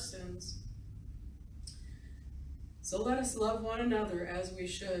our sins. So let us love one another as we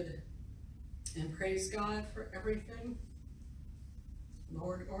should, and praise God for everything.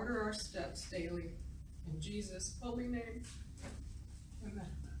 Lord, order our steps daily. In Jesus' holy name. Amen.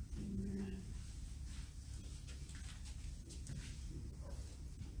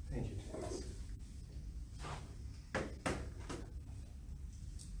 Thank you, Denise.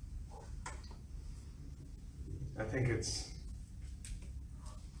 I think it's,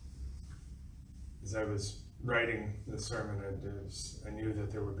 as I was writing the sermon, I knew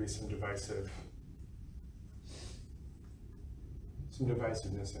that there would be some divisiveness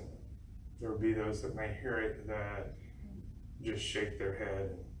in it. There would be those that might hear it that just shake their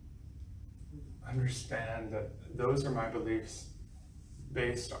head and understand that those are my beliefs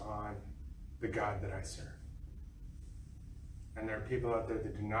based on the God that I serve. And there are people out there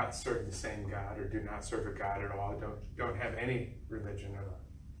that do not serve the same God or do not serve a God at all, don't have any religion at all.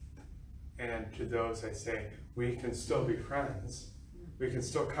 And to those I say, we can still be friends. We can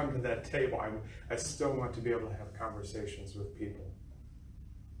still come to that table. I still want to be able to have conversations with people.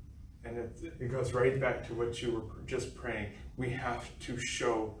 And it goes right back to what you were just praying. We have to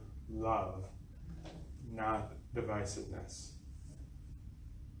show love, not divisiveness.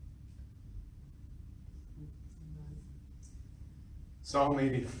 Psalm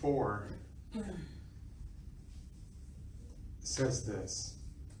 84 says this: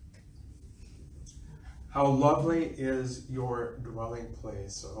 how lovely is your dwelling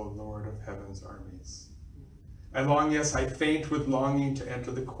place, O Lord of heaven's armies. I long, yes, I faint with longing to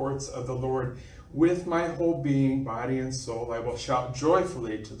enter the courts of the Lord. With my whole being, body and soul, I will shout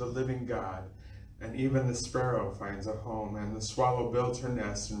joyfully to the living God. And even the sparrow finds a home, and the swallow builds her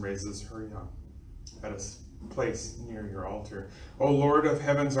nest and raises her young at a place near your altar. O Lord of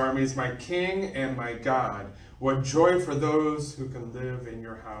heaven's armies, my King and my God, what joy for those who can live in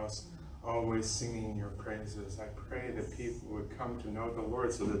your house, always singing your praises. I pray that people would come to know the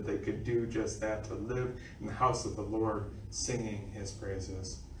Lord so that they could do just that, to live in the house of the Lord, singing his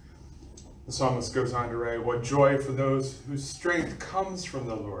praises. The psalmist goes on to write, what joy for those whose strength comes from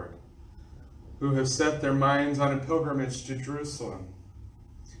the Lord, who have set their minds on a pilgrimage to Jerusalem.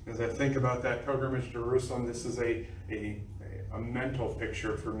 As I think about that pilgrimage to Jerusalem, this is a mental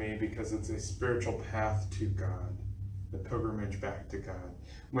picture for me, because it's a spiritual path to God, the pilgrimage back to God.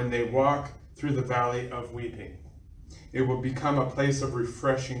 When they walk through the valley of weeping, it will become a place of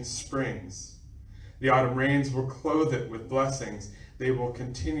refreshing springs. The autumn rains will clothe it with blessings. They will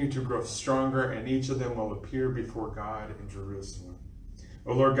continue to grow stronger, and each of them will appear before God in Jerusalem.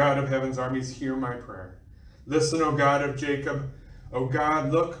 O Lord God of heaven's armies, hear my prayer. Listen, O God of Jacob. O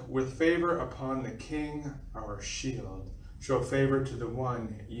God, look with favor upon the King, our shield. Show favor to the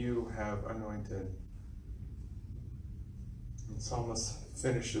one you have anointed. And the psalmist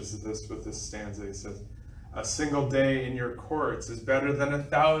finishes this with this stanza. He says, a single day in your courts is better than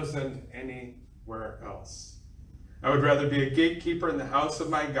 1,000 anywhere else. I would rather be a gatekeeper in the house of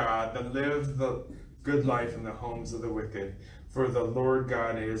my God than live the good life in the homes of the wicked. For the Lord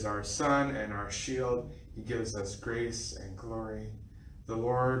God is our sun and our shield. He gives us grace and glory. The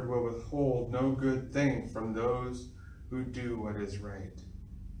Lord will withhold no good thing from those who do what is right.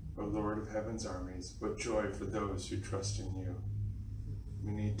 O Lord of heaven's armies, what joy for those who trust in you.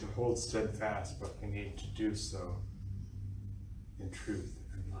 We need to hold steadfast, but we need to do so in truth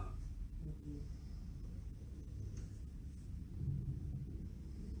and love.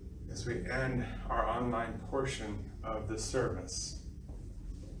 As we end our online portion of the service,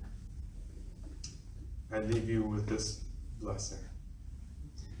 I leave you with this blessing.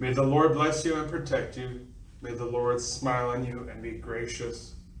 May the Lord bless you and protect you. May the Lord smile on you and be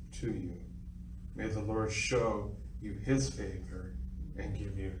gracious to you. May the Lord show you his favor and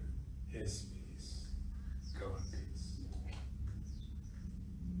give you his peace. Go in